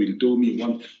Wilhelm will tell me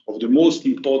one of the most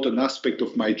important aspects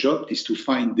of my job is to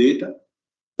find data,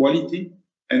 quality,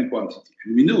 and quantity.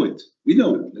 And we know it. We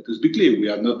know it. Let us be clear. We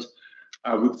are not,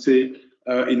 I would say,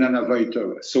 in an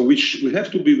area. So we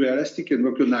have to be realistic and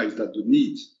recognize that the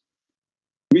needs,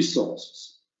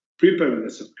 resources,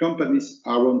 preparedness of companies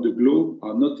around the globe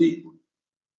are not equal.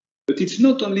 But it's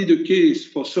not only the case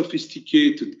for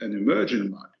sophisticated and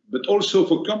emerging markets, but also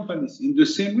for companies in the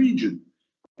same region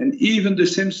and even the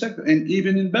same sector, and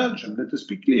even in Belgium, let us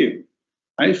be clear.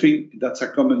 I think that's a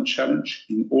common challenge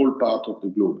in all parts of the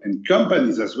globe. And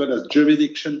companies as well as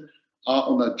jurisdiction are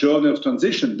on a journey of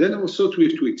transition. Then also to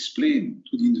have to explain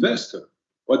to the investor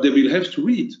what they will have to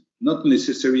read, not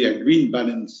necessarily a green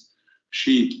balance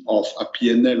sheet of a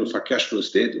P&L of a cash flow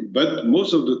statement, but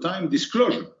most of the time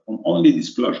disclosure, on only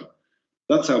disclosure.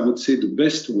 That's, I would say, the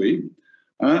best way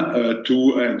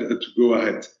to go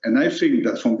ahead. And I think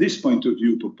that from this point of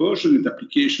view, proportionate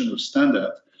application of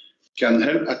standard can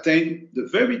help attain the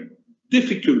very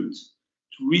difficult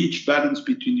to reach balance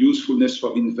between usefulness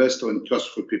for investor and cost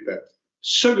for prepared.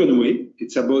 Second way,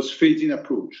 it's about phasing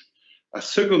approach. A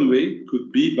second way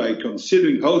could be by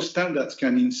considering how standards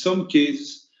can, in some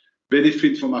cases,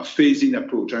 benefit from a phasing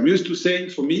approach. I'm used to saying,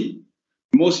 for me,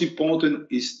 most important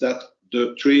is that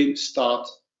the trade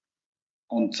starts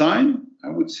on time, I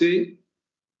would say,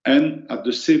 and at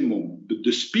the same moment. But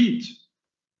the speed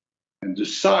and the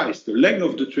size, the length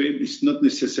of the trade is not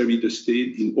necessarily the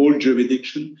same in all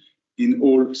jurisdictions, in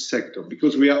all sectors,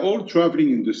 because we are all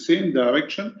traveling in the same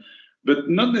direction, but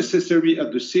not necessarily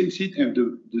at the same speed and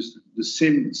the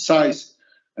same size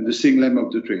and the same length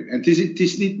of the trade. And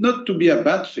this need not to be a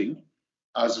bad thing,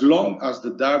 as long as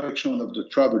the direction of the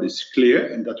travel is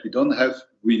clear and that we don't have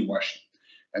greenwashing.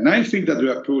 And I think that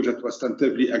the approach that was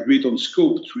tentatively agreed on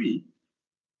Scope 3,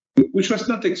 which was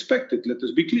not expected, let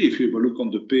us be clear, if you look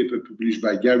on the paper published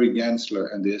by Gary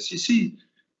Gensler and the SEC,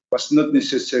 was not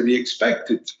necessarily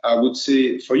expected, I would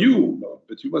say, for you,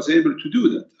 but he was able to do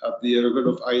that at the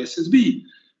level of ISSB.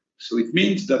 So it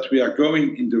means that we are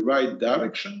going in the right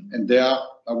direction, and they are,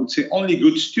 I would say, only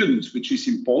good students, which is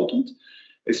important,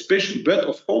 especially, but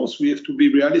of course, we have to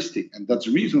be realistic. And that's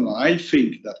the reason I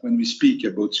think that when we speak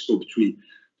about Scope 3,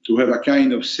 to have a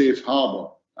kind of safe harbor,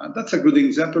 and that's a good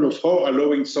example of how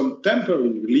allowing some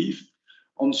temporary relief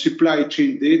on supply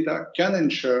chain data can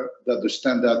ensure that the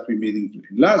standard remains clear.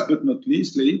 Last but not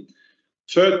leastly,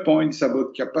 third point is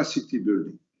about capacity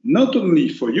building, not only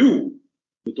for you,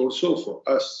 but also for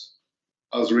us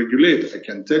as regulators. I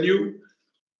can tell you,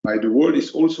 the world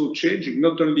is also changing,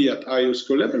 not only at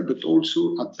IOSCO level, but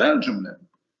also at Belgium level.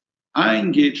 I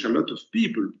engage a lot of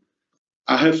people.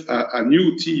 I have a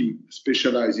new team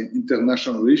specialized in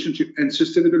international relationship and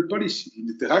sustainable policy, in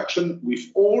interaction with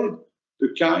all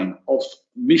the kind of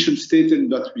mission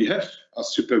statement that we have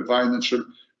as financial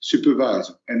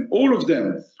supervisor. And all of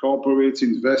them, corporates,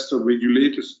 investors,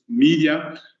 regulators,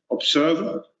 media,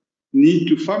 observers, need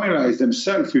to familiarize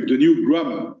themselves with the new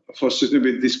grammar for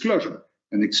sustainability disclosure.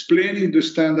 And explaining the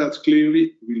standards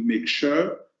clearly will make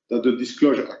sure that the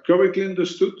disclosure are correctly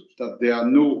understood, that there are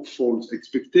no false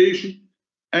expectations,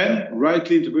 and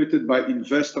rightly interpreted by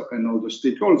investors and other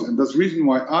stakeholders. And that's the reason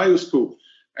why IOSCO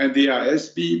and the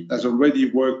ISSB has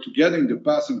already worked together in the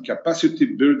past on capacity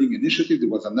building initiative. There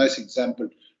was a nice example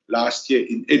last year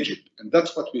in Egypt, and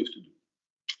that's what we have to do.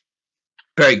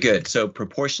 Very good. So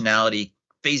proportionality,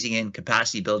 phasing in,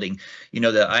 capacity building. You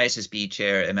know, the ISSB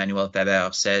chair, Emmanuel Faber,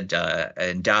 said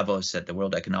in Davos at the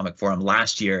World Economic Forum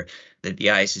last year that the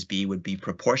ISSB would be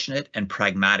proportionate and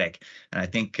pragmatic. And I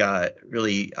think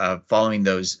really following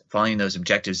those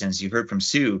objectives, and as you heard from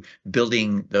Sue,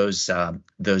 building those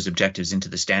objectives into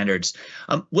the standards.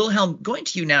 Wilhelm, going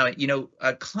to you now, you know,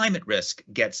 climate risk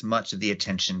gets much of the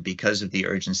attention because of the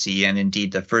urgency, and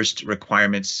indeed the first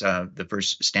requirements, the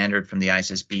first standard from the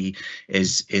ISSB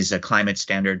is a climate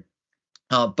standard.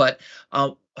 But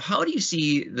how do you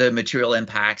see the material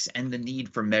impacts and the need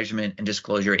for measurement and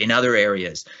disclosure in other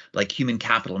areas like human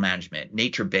capital management,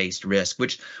 nature-based risk,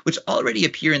 which already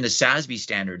appear in the SASB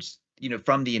standards, you know,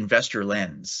 from the investor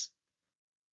lens?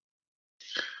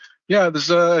 Yeah,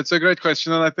 it's a great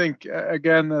question, and I think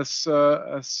again, as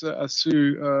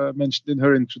Sue mentioned in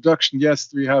her introduction,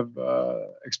 yes, we have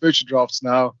exposure drafts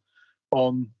now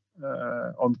on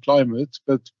climate,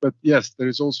 but yes, there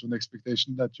is also an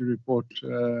expectation that you report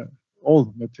all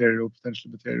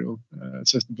potentially material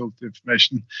sustainability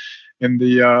information in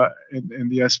the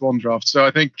S1 draft. So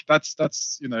I think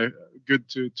that's you know, good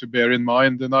to bear in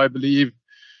mind, and I believe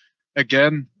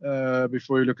again,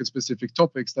 before you look at specific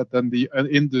topics, that then the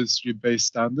industry-based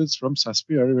standards from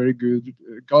SASB are a very good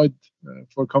guide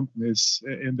for companies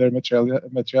in their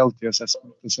materiality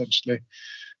assessment, essentially,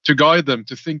 to guide them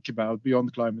to think about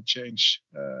beyond climate change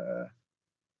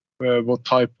what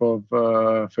type of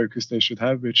focus they should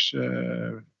have, which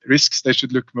risks they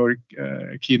should look more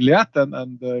keenly at,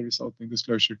 and the resulting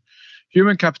disclosure.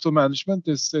 Human capital management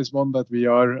is one that we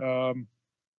are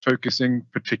focusing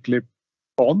particularly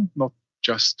on, not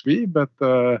just we, but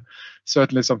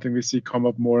certainly something we see come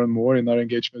up more and more in our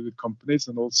engagement with companies,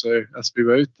 and also as we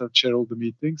vote at shareholder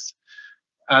meetings,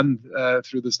 and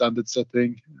through the standard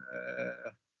setting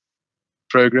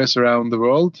progress around the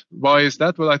world. Why is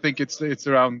that? Well, I think it's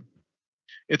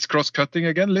cross-cutting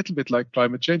again, a little bit like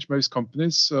climate change. Most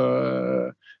companies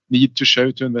need to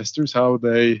show to investors how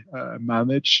they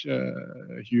manage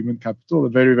human capital, a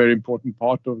very, very important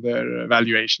part of their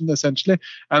valuation, essentially,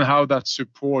 and how that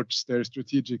supports their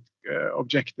strategic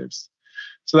objectives.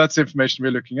 So that's information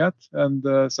we're looking at, and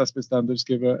SASB standards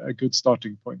give a good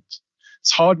starting point.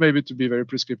 It's hard maybe to be very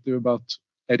prescriptive about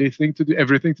everything to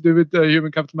do with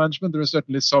human capital management. There are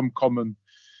certainly some common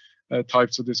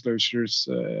types of disclosures,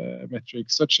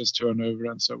 metrics such as turnover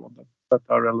and so on that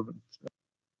are relevant.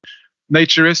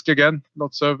 Nature risk, again,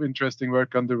 lots of interesting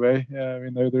work underway. We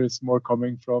know there is more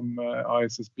coming from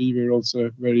ISSB. We're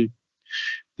also very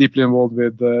deeply involved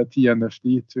with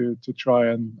TCFD to try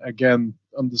and again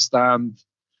understand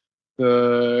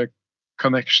the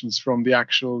connections from the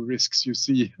actual risks you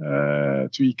see to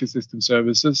ecosystem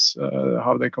services,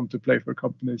 how they come to play for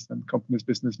companies and companies'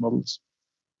 business models.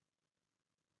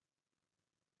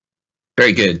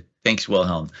 Very good. Thanks,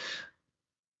 Wilhelm.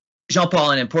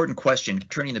 Jean-Paul, an important question,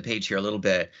 turning the page here a little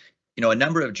bit. You know, a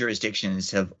number of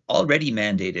jurisdictions have already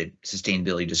mandated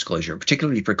sustainability disclosure,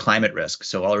 particularly for climate risk.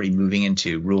 So already moving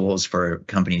into rules for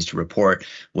companies to report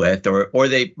with, or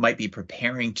they might be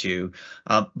preparing to.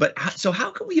 So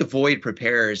how can we avoid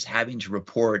preparers having to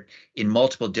report in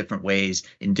multiple different ways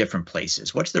in different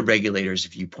places? What's the regulator's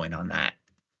viewpoint on that?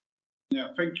 Yeah,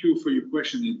 thank you for your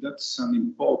question. That's an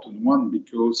important one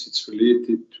because it's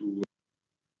related to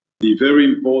the very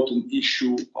important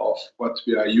issue of what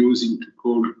we are using to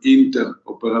call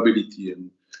interoperability.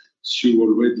 And Sue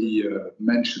already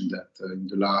mentioned that in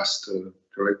the last,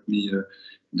 correct me,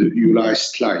 your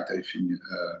last slide, I think,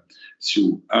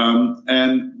 Sue.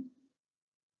 And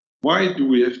why do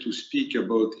we have to speak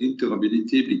about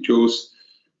interoperability? Because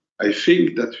I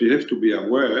think that we have to be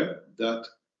aware that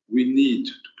we need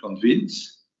to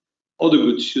convince other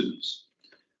good students.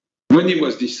 When it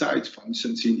was decided, for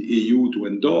instance, in the EU to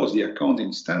endorse the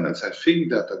accounting standards, I think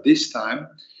that at this time,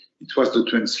 it was the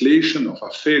translation of a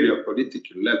failure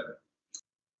political level.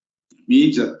 It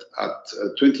means that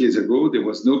 20 years ago, there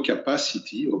was no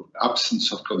capacity or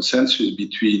absence of consensus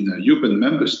between European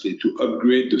member states to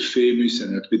upgrade the famous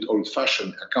and a bit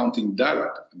old-fashioned accounting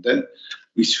directive. And then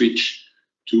we switched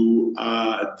to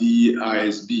the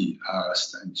ISSB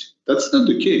standards. That's not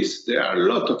the case. There are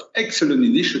a lot of excellent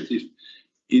initiatives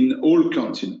in all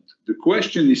continents. The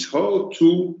question is how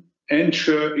to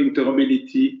ensure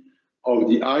interoperability of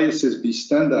the ISSB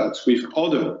standards with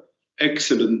other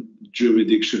excellent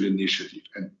jurisdictional initiatives,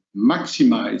 and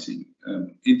maximizing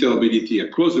interoperability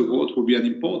across the board will be an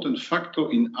important factor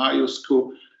in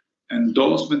IOSCO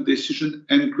endorsement decision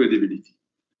and credibility.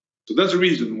 So that's the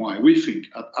reason why we think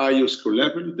at IOSCO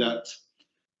level that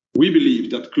we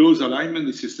believe that close alignment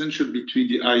is essential between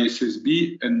the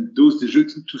ISSB and those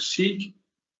jurisdictions to seek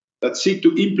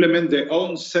to implement their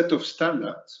own set of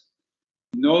standards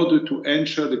in order to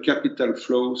ensure the capital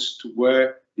flows to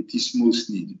where it is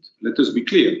most needed. Let us be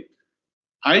clear.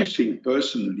 I think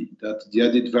personally that the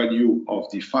added value of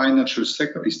the financial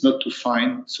sector is not to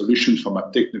find solutions from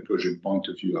a technical point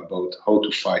of view about how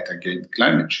to fight against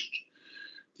climate change.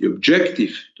 The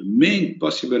objective, the main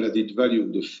possible added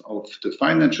value of the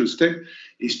financial sector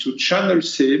is to channel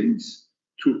savings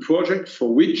to projects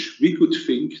for which we could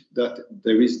think that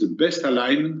there is the best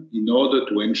alignment in order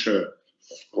to ensure,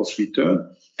 of course,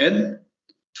 return and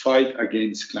fight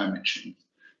against climate change.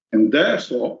 And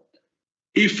therefore,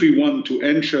 if we want to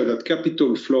ensure that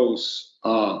capital flows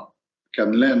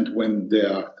can land when they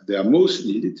are most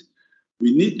needed,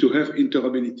 we need to have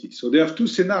interoperability. So there are two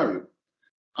scenarios.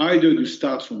 Either you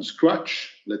start from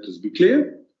scratch, let us be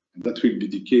clear, and that will be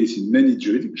the case in many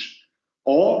jurisdictions,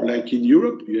 or like in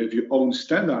Europe, you have your own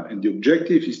standard, and the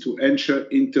objective is to ensure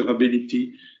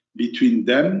interoperability between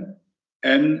them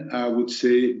and I would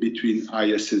say between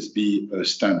ISSB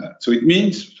standards. So it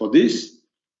means for this,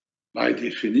 by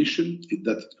definition,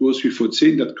 that it goes without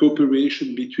saying that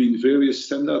cooperation between various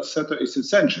standard setters is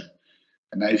essential.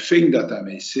 And I think that I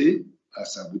may say,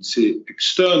 as I would say,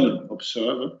 external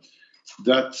observer,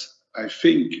 that I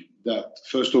think that,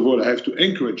 first of all, I have to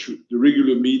encourage the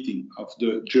regular meeting of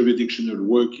the jurisdictional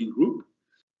working group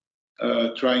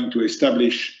trying to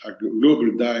establish a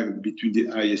global dialogue between the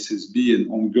ISSB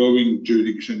and ongoing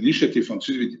jurisdiction initiative on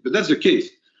sustainability. But that's the case.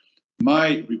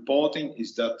 My reporting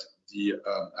is that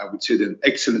I would say, an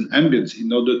excellent ambience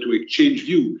in order to exchange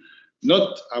view,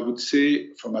 not, I would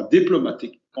say, from a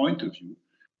diplomatic point of view,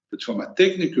 but from a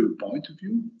technical point of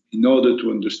view, in order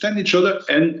to understand each other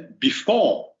and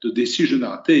before the decisions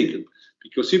are taken.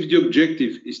 Because if the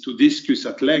objective is to discuss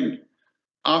at length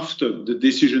after the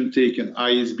decision taken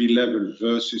ISB level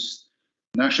versus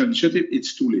national initiative,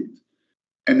 it's too late.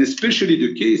 And especially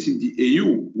the case in the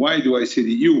EU. Why do I say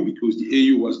the EU? Because the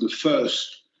EU was the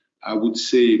first, I would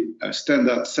say, a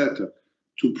standard setter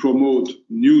to promote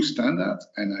new standards.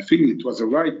 And I think it was the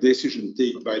right decision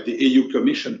taken by the EU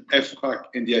Commission, EFRAC,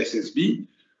 and the ISSB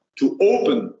to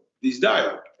open this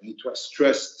dialogue. And it was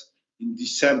stressed in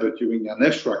December during an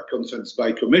EFRAC conference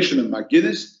by Commissioner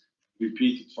McGuinness,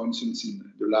 repeated, for instance, in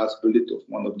the last bullet of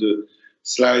one of the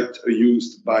slides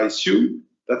used by Sue.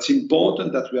 That's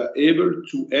important that we are able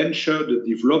to ensure the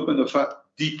development of a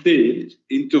detailed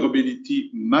interoperability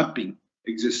mapping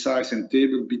exercise and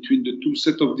table between the two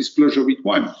sets of disclosure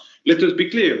requirements. Let us be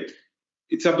clear,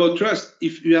 it's about trust.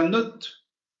 If we are not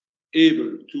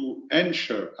able to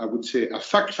ensure, I would say, a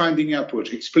fact-finding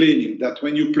approach explaining that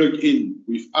when you plug in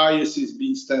with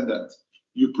ISSB standards,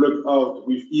 you plug out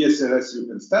with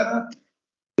IFRS standards,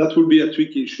 that will be a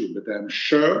tricky issue. But I'm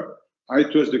sure I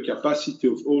trust the capacity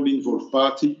of all involved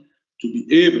parties to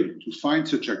be able to find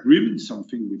such agreement,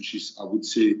 something which is, I would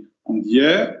say, on the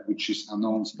air, which is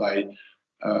announced by,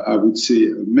 I would say,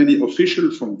 many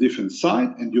officials from different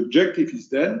sides. And the objective is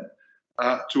then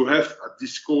to have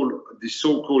this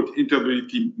so-called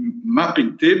interoperability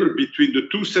mapping table between the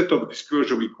two sets of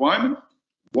disclosure requirements.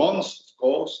 Once, of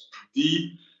course,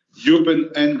 the European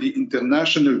and the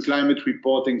international climate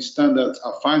reporting standards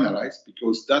are finalized,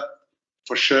 because that,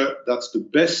 for sure, that's the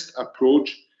best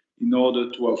approach in order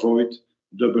to avoid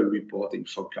double reporting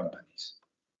for companies.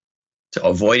 So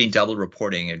avoiding double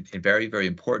reporting is very, very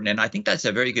important. And I think that's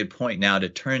a very good point now to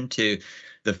turn to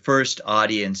the first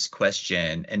audience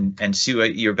question. And Sue,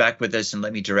 you're back with us, and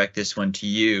let me direct this one to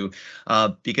you,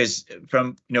 because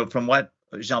from what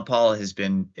Jean-Paul has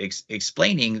been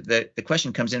explaining, the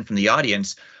question comes in from the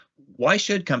audience. Why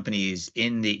should companies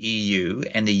in the EU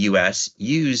and the US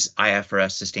use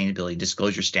IFRS Sustainability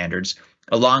Disclosure Standards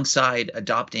alongside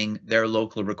adopting their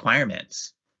local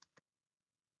requirements?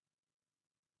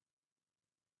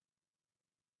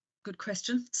 Good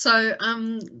question. So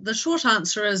the short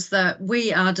answer is that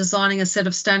we are designing a set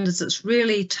of standards that's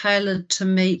really tailored to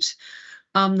meet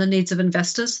the needs of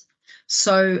investors.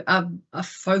 So a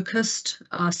focused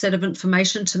set of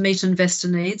information to meet investor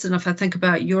needs. And if I think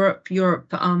about Europe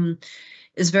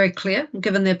is very clear,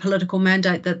 given their political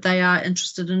mandate, that they are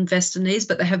interested in investor needs,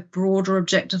 but they have broader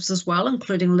objectives as well,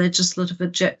 including legislative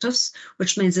objectives,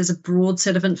 which means there's a broad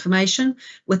set of information.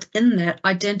 Within that,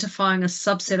 identifying a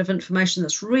subset of information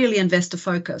that's really investor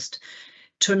focused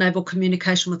to enable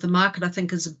communication with the market, I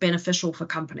think, is beneficial for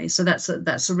companies. So that's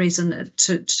a reason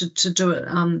to do it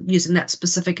using that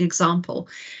specific example.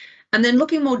 And then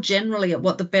looking more generally at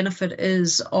what the benefit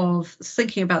is of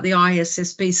thinking about the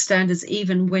ISSB standards,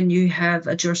 even when you have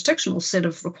a jurisdictional set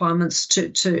of requirements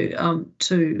to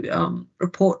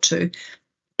report to,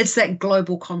 it's that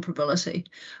global comparability.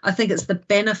 I think it's the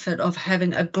benefit of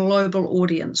having a global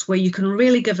audience where you can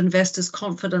really give investors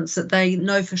confidence that they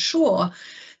know for sure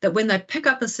that when they pick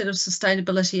up a set of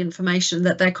sustainability information,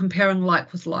 that they're comparing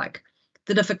like with like.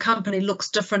 That if a company looks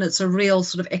different, it's a real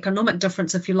sort of economic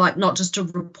difference, if you like, not just a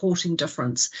reporting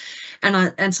difference.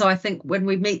 And so I think when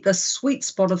we meet the sweet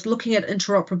spot of looking at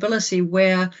interoperability,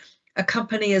 where a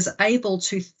company is able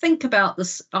to think about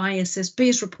this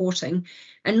ISSB's reporting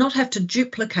and not have to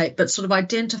duplicate, but sort of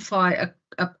identify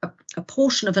a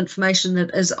portion of information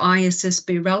that is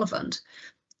ISSB relevant,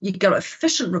 you get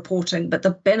efficient reporting, but the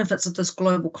benefits of this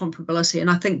global comparability. And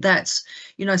I think that's,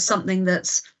 something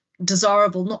that's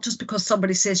desirable, not just because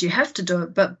somebody says you have to do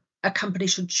it, but a company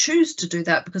should choose to do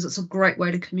that because it's a great way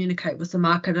to communicate with the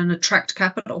market and attract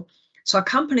capital. So a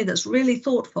company that's really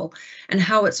thoughtful in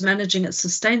how it's managing its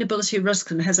sustainability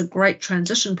risk and has a great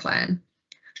transition plan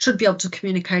should be able to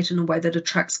communicate in a way that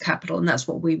attracts capital. And that's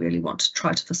what we really want to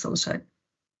try to facilitate.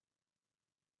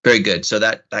 Very good. So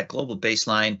that global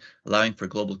baseline, allowing for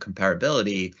global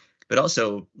comparability, but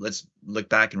also let's look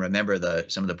back and remember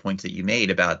some of the points that you made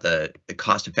about the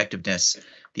cost effectiveness,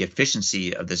 the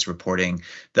efficiency of this reporting,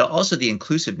 also the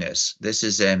inclusiveness. This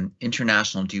is an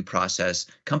international due process.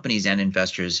 Companies and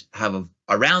investors have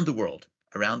around the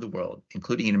world,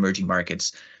 including in emerging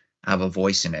markets, have a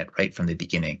voice in it right from the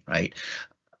beginning, right?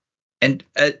 And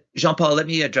Jean-Paul, let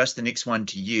me address the next one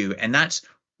to you, and that's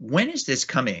when is this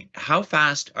coming? How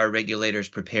fast are regulators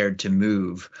prepared to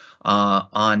move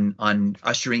on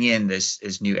ushering in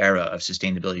this new era of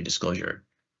sustainability disclosure?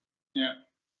 Yeah.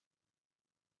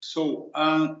 So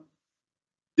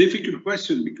difficult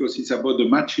question, because it's about the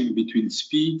matching between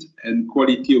speed and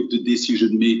quality of the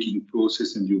decision-making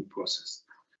process and your process.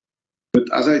 But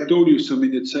as I told you some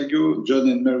minutes ago, John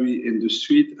and Mary in the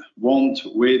street won't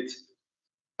wait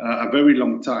a very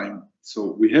long time.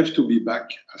 So we have to be back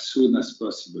as soon as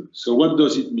possible. So what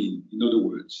does it mean, in other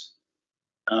words,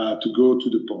 to go to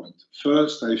the point?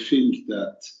 First, I think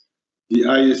that the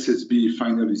ISSB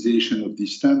finalization of the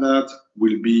standard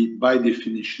will be, by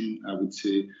definition, I would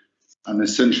say, an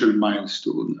essential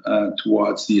milestone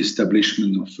towards the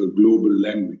establishment of a global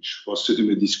language for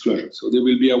sustainable disclosure. So there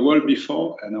will be a world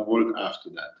before and a world after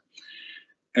that.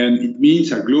 And it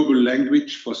means a global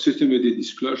language for sustainability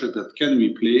disclosure that can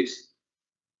replace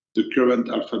the current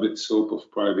alphabet soup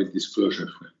of private disclosure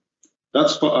frame.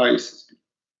 That's for ISSB.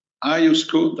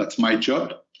 IOSCO, that's my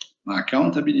job, my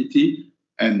accountability,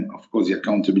 and of course the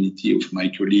accountability of my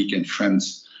colleague and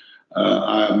friends.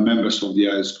 I am members of the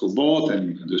IOSCO board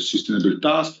and the Sustainable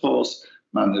Task Force,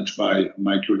 managed by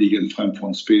my colleague and friend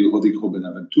from Spain, Rodrigo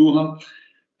Benaventura.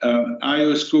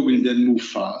 IOSCO will then move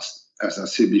fast, as I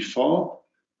said before,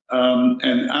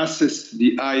 and assess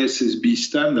the ISSB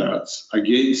standards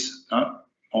against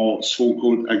our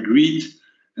so-called agreed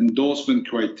endorsement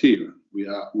criteria. We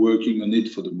are working on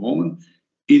it for the moment.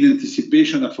 In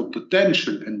anticipation of a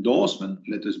potential endorsement,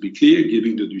 let us be clear,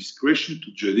 giving the discretion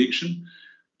to jurisdiction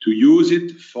to use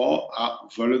it for a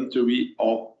voluntary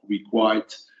or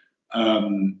required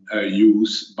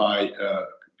use by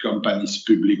companies,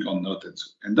 public or not.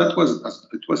 And that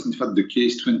was in fact the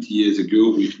case 20 years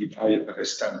ago with the IFRS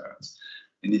standards.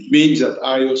 And it means that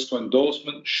IOSCO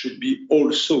endorsement should be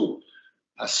also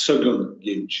a second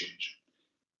game changer.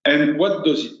 And what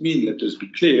does it mean? Let us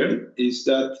be clear, is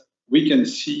that we can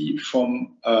see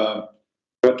from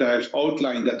what I've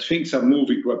outlined that things are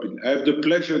moving rapidly. I have the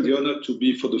pleasure and the honor to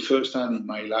be for the first time in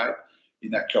my life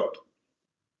in a COP.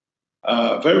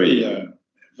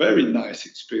 Very nice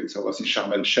experience. I was in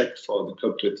Sharm el-Sheikh for the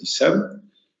COP27.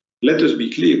 Let us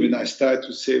be clear, when I start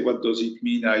to say, what does it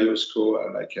mean,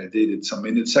 IOSCO, like I did it some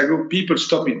minutes ago, people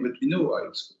stop me, but we know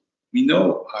IOSCO, we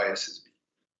know ISSB.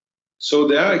 So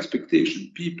there are expectations.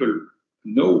 People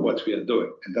know what we are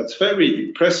doing, and that's very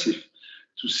impressive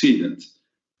to see that.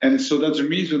 And so that's the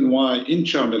reason why in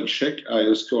Sharm el-Sheikh,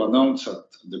 IOSCO announced at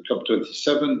the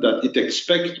COP27 that it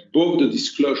expects both the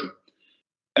disclosure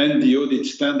and the audit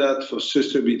standard for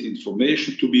sustainability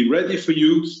information to be ready for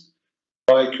use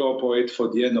by corporate for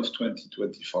the end of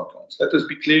 2024 accounts. Let us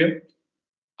be clear.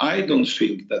 I don't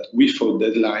think that without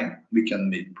deadline, we can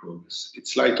make progress.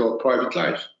 It's like our private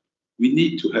life. We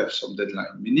need to have some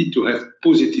deadline. We need to have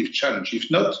positive challenge. If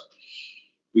not,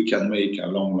 we can make a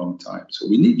long time. So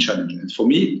we need challenge. And for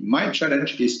me, my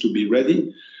challenge is to be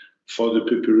ready for the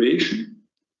preparation,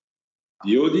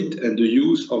 the audit and the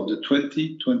use of the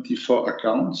 2024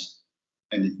 accounts.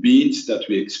 And it means that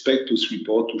we expect this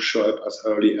report to show up as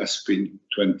early as spring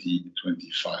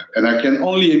 2025. And I can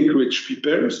only encourage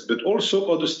preparers, but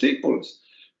also other stakeholders.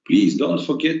 Please don't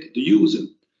forget the user.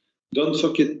 Don't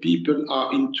forget people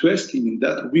are interested in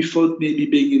that without maybe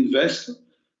being invested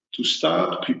to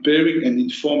start preparing and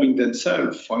informing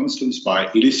themselves, for instance,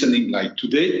 by listening like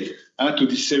today to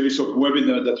this series of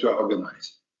webinars that you are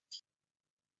organizing.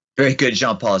 Very good,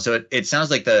 Jean-Paul. So it sounds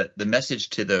like the message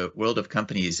to the world of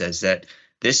companies is that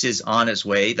this is on its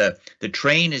way. The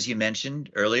train, as you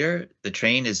mentioned earlier, the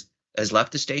train has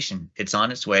left the station. It's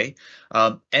on its way.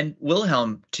 And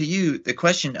Wilhelm, to you, the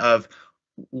question of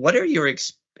what are your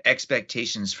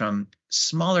expectations from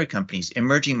smaller companies,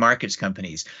 emerging markets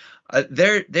companies?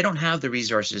 They don't have the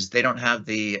resources. They don't have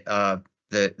the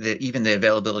even the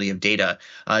availability of data.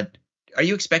 Are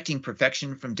you expecting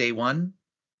perfection from day one?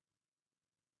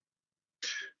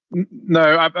 No,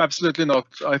 absolutely not.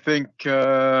 I think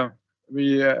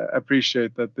we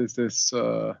appreciate that this is,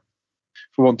 for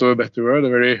want of a better word, a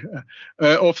very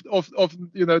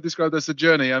often described as a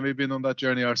journey, and we've been on that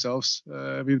journey ourselves.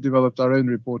 We've developed our own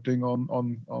reporting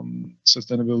on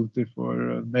sustainability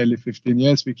for nearly 15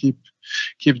 years. We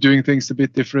keep doing things a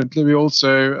bit differently. We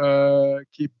also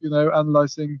keep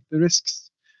analyzing the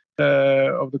risks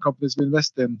of the companies we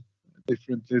invest in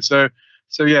differently. So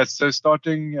yes, so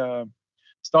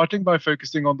starting by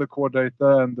focusing on the core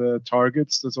data and the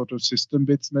targets, the sort of system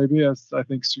bits, maybe, as I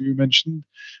think Sue mentioned,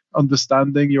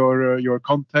 understanding your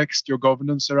context, your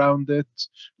governance around it,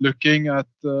 looking at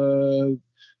the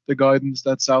guidance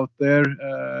that's out there,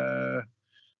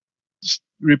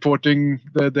 reporting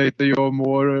the data you're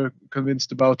more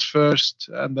convinced about first,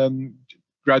 and then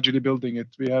gradually building it.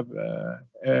 We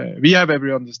have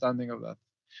every understanding of that.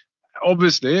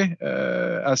 Obviously,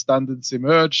 as standards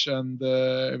emerge and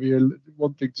we are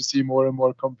wanting to see more and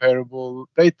more comparable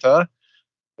data,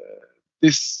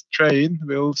 this train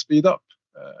will speed up,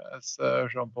 as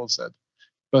Jean-Paul said.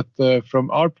 But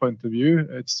from our point of view,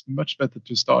 it's much better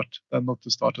to start than not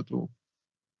to start at all.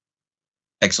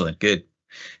 Excellent, good.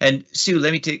 And Sue,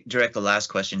 let me direct the last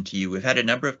question to you. We've had a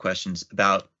number of questions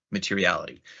about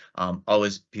materiality.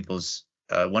 Always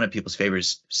one of people's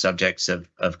favorite subjects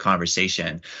of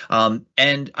conversation.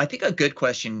 And I think a good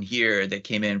question here that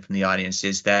came in from the audience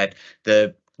is that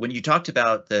when you talked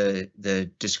about the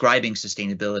describing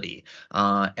sustainability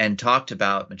and talked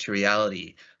about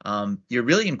materiality, you're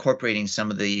really incorporating some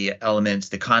of the elements,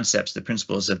 the concepts, the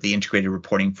principles of the integrated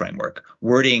reporting framework,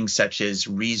 wording such as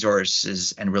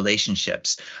resources and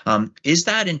relationships. Is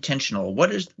that intentional?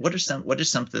 What is some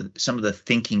of the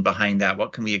thinking behind that?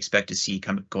 What can we expect to see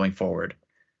going forward?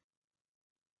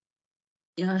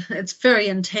 Yeah, it's very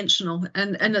intentional,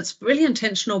 and it's really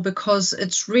intentional because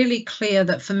it's really clear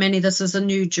that for many this is a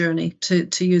new journey,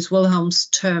 to use Wilhelm's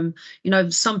term. You know,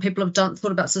 some people have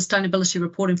thought about sustainability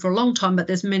reporting for a long time, but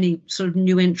there's many sort of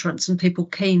new entrants and people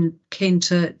keen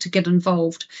to get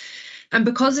involved. And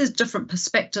because there's different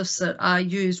perspectives that are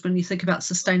used when you think about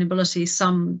sustainability,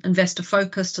 some investor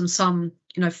focused and some,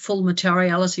 you know, full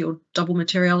materiality or double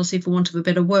materiality, for want of a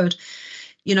better word.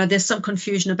 You know, there's some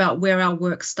confusion about where our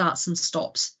work starts and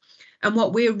stops. And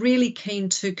what we're really keen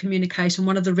to communicate, and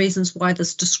one of the reasons why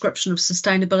this description of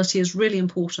sustainability is really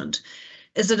important,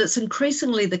 is that it's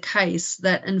increasingly the case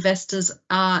that investors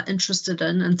are interested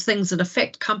in, and things that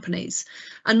affect companies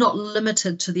are not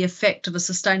limited to the effect of a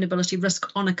sustainability risk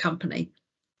on a company,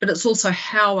 but it's also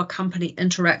how a company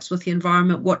interacts with the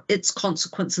environment, what its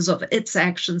consequences of its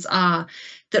actions are,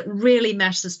 that really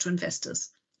matters to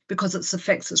investors. Because it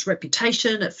affects its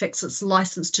reputation, it affects its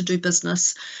license to do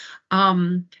business,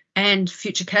 and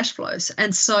future cash flows.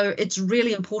 And so it's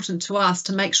really important to us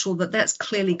to make sure that that's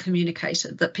clearly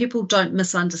communicated, that people don't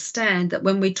misunderstand that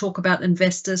when we talk about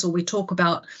investors or we talk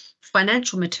about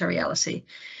financial materiality,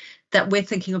 that we're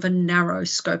thinking of a narrow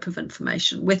scope of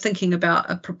information. We're thinking about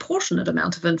a proportionate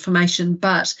amount of information,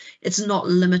 but it's not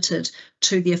limited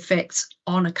to the effects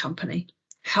on a company.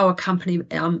 How a company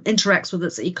interacts with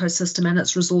its ecosystem and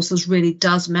its resources really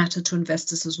does matter to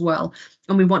investors as well.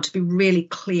 And we want to be really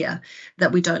clear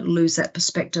that we don't lose that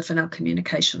perspective in our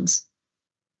communications.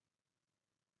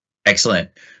 Excellent.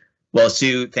 Well,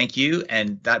 Sue, thank you.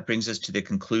 And that brings us to the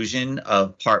conclusion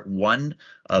of part 1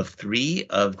 of 3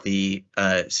 of the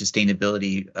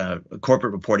Sustainability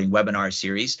Corporate Reporting webinar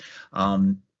series.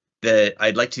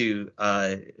 I'd like to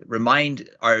remind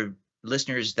our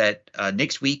listeners that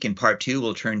next week in part 2,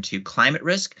 we'll turn to climate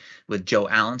risk with Joe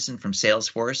Allenson from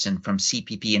Salesforce, and from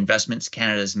CPP Investments,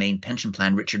 Canada's main pension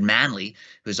plan, Richard Manley,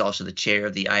 who is also the chair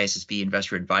of the ISSB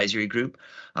Investor Advisory Group.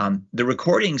 The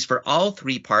recordings for all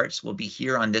 3 parts will be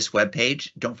here on this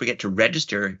webpage. Don't forget to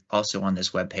register also on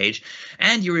this webpage.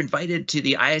 And you're invited to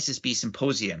the ISSB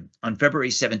Symposium on February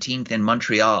 17th in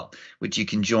Montreal, which you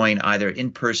can join either in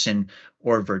person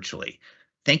or virtually.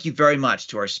 Thank you very much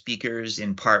to our speakers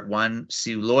in part 1,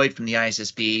 Sue Lloyd from the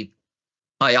ISSB,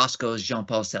 IOSCO's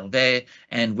Jean-Paul Servais,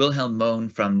 and Wilhelm Mohn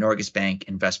from Norges Bank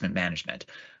Investment Management.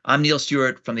 I'm Neil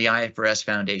Stewart from the IFRS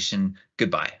Foundation.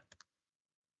 Goodbye.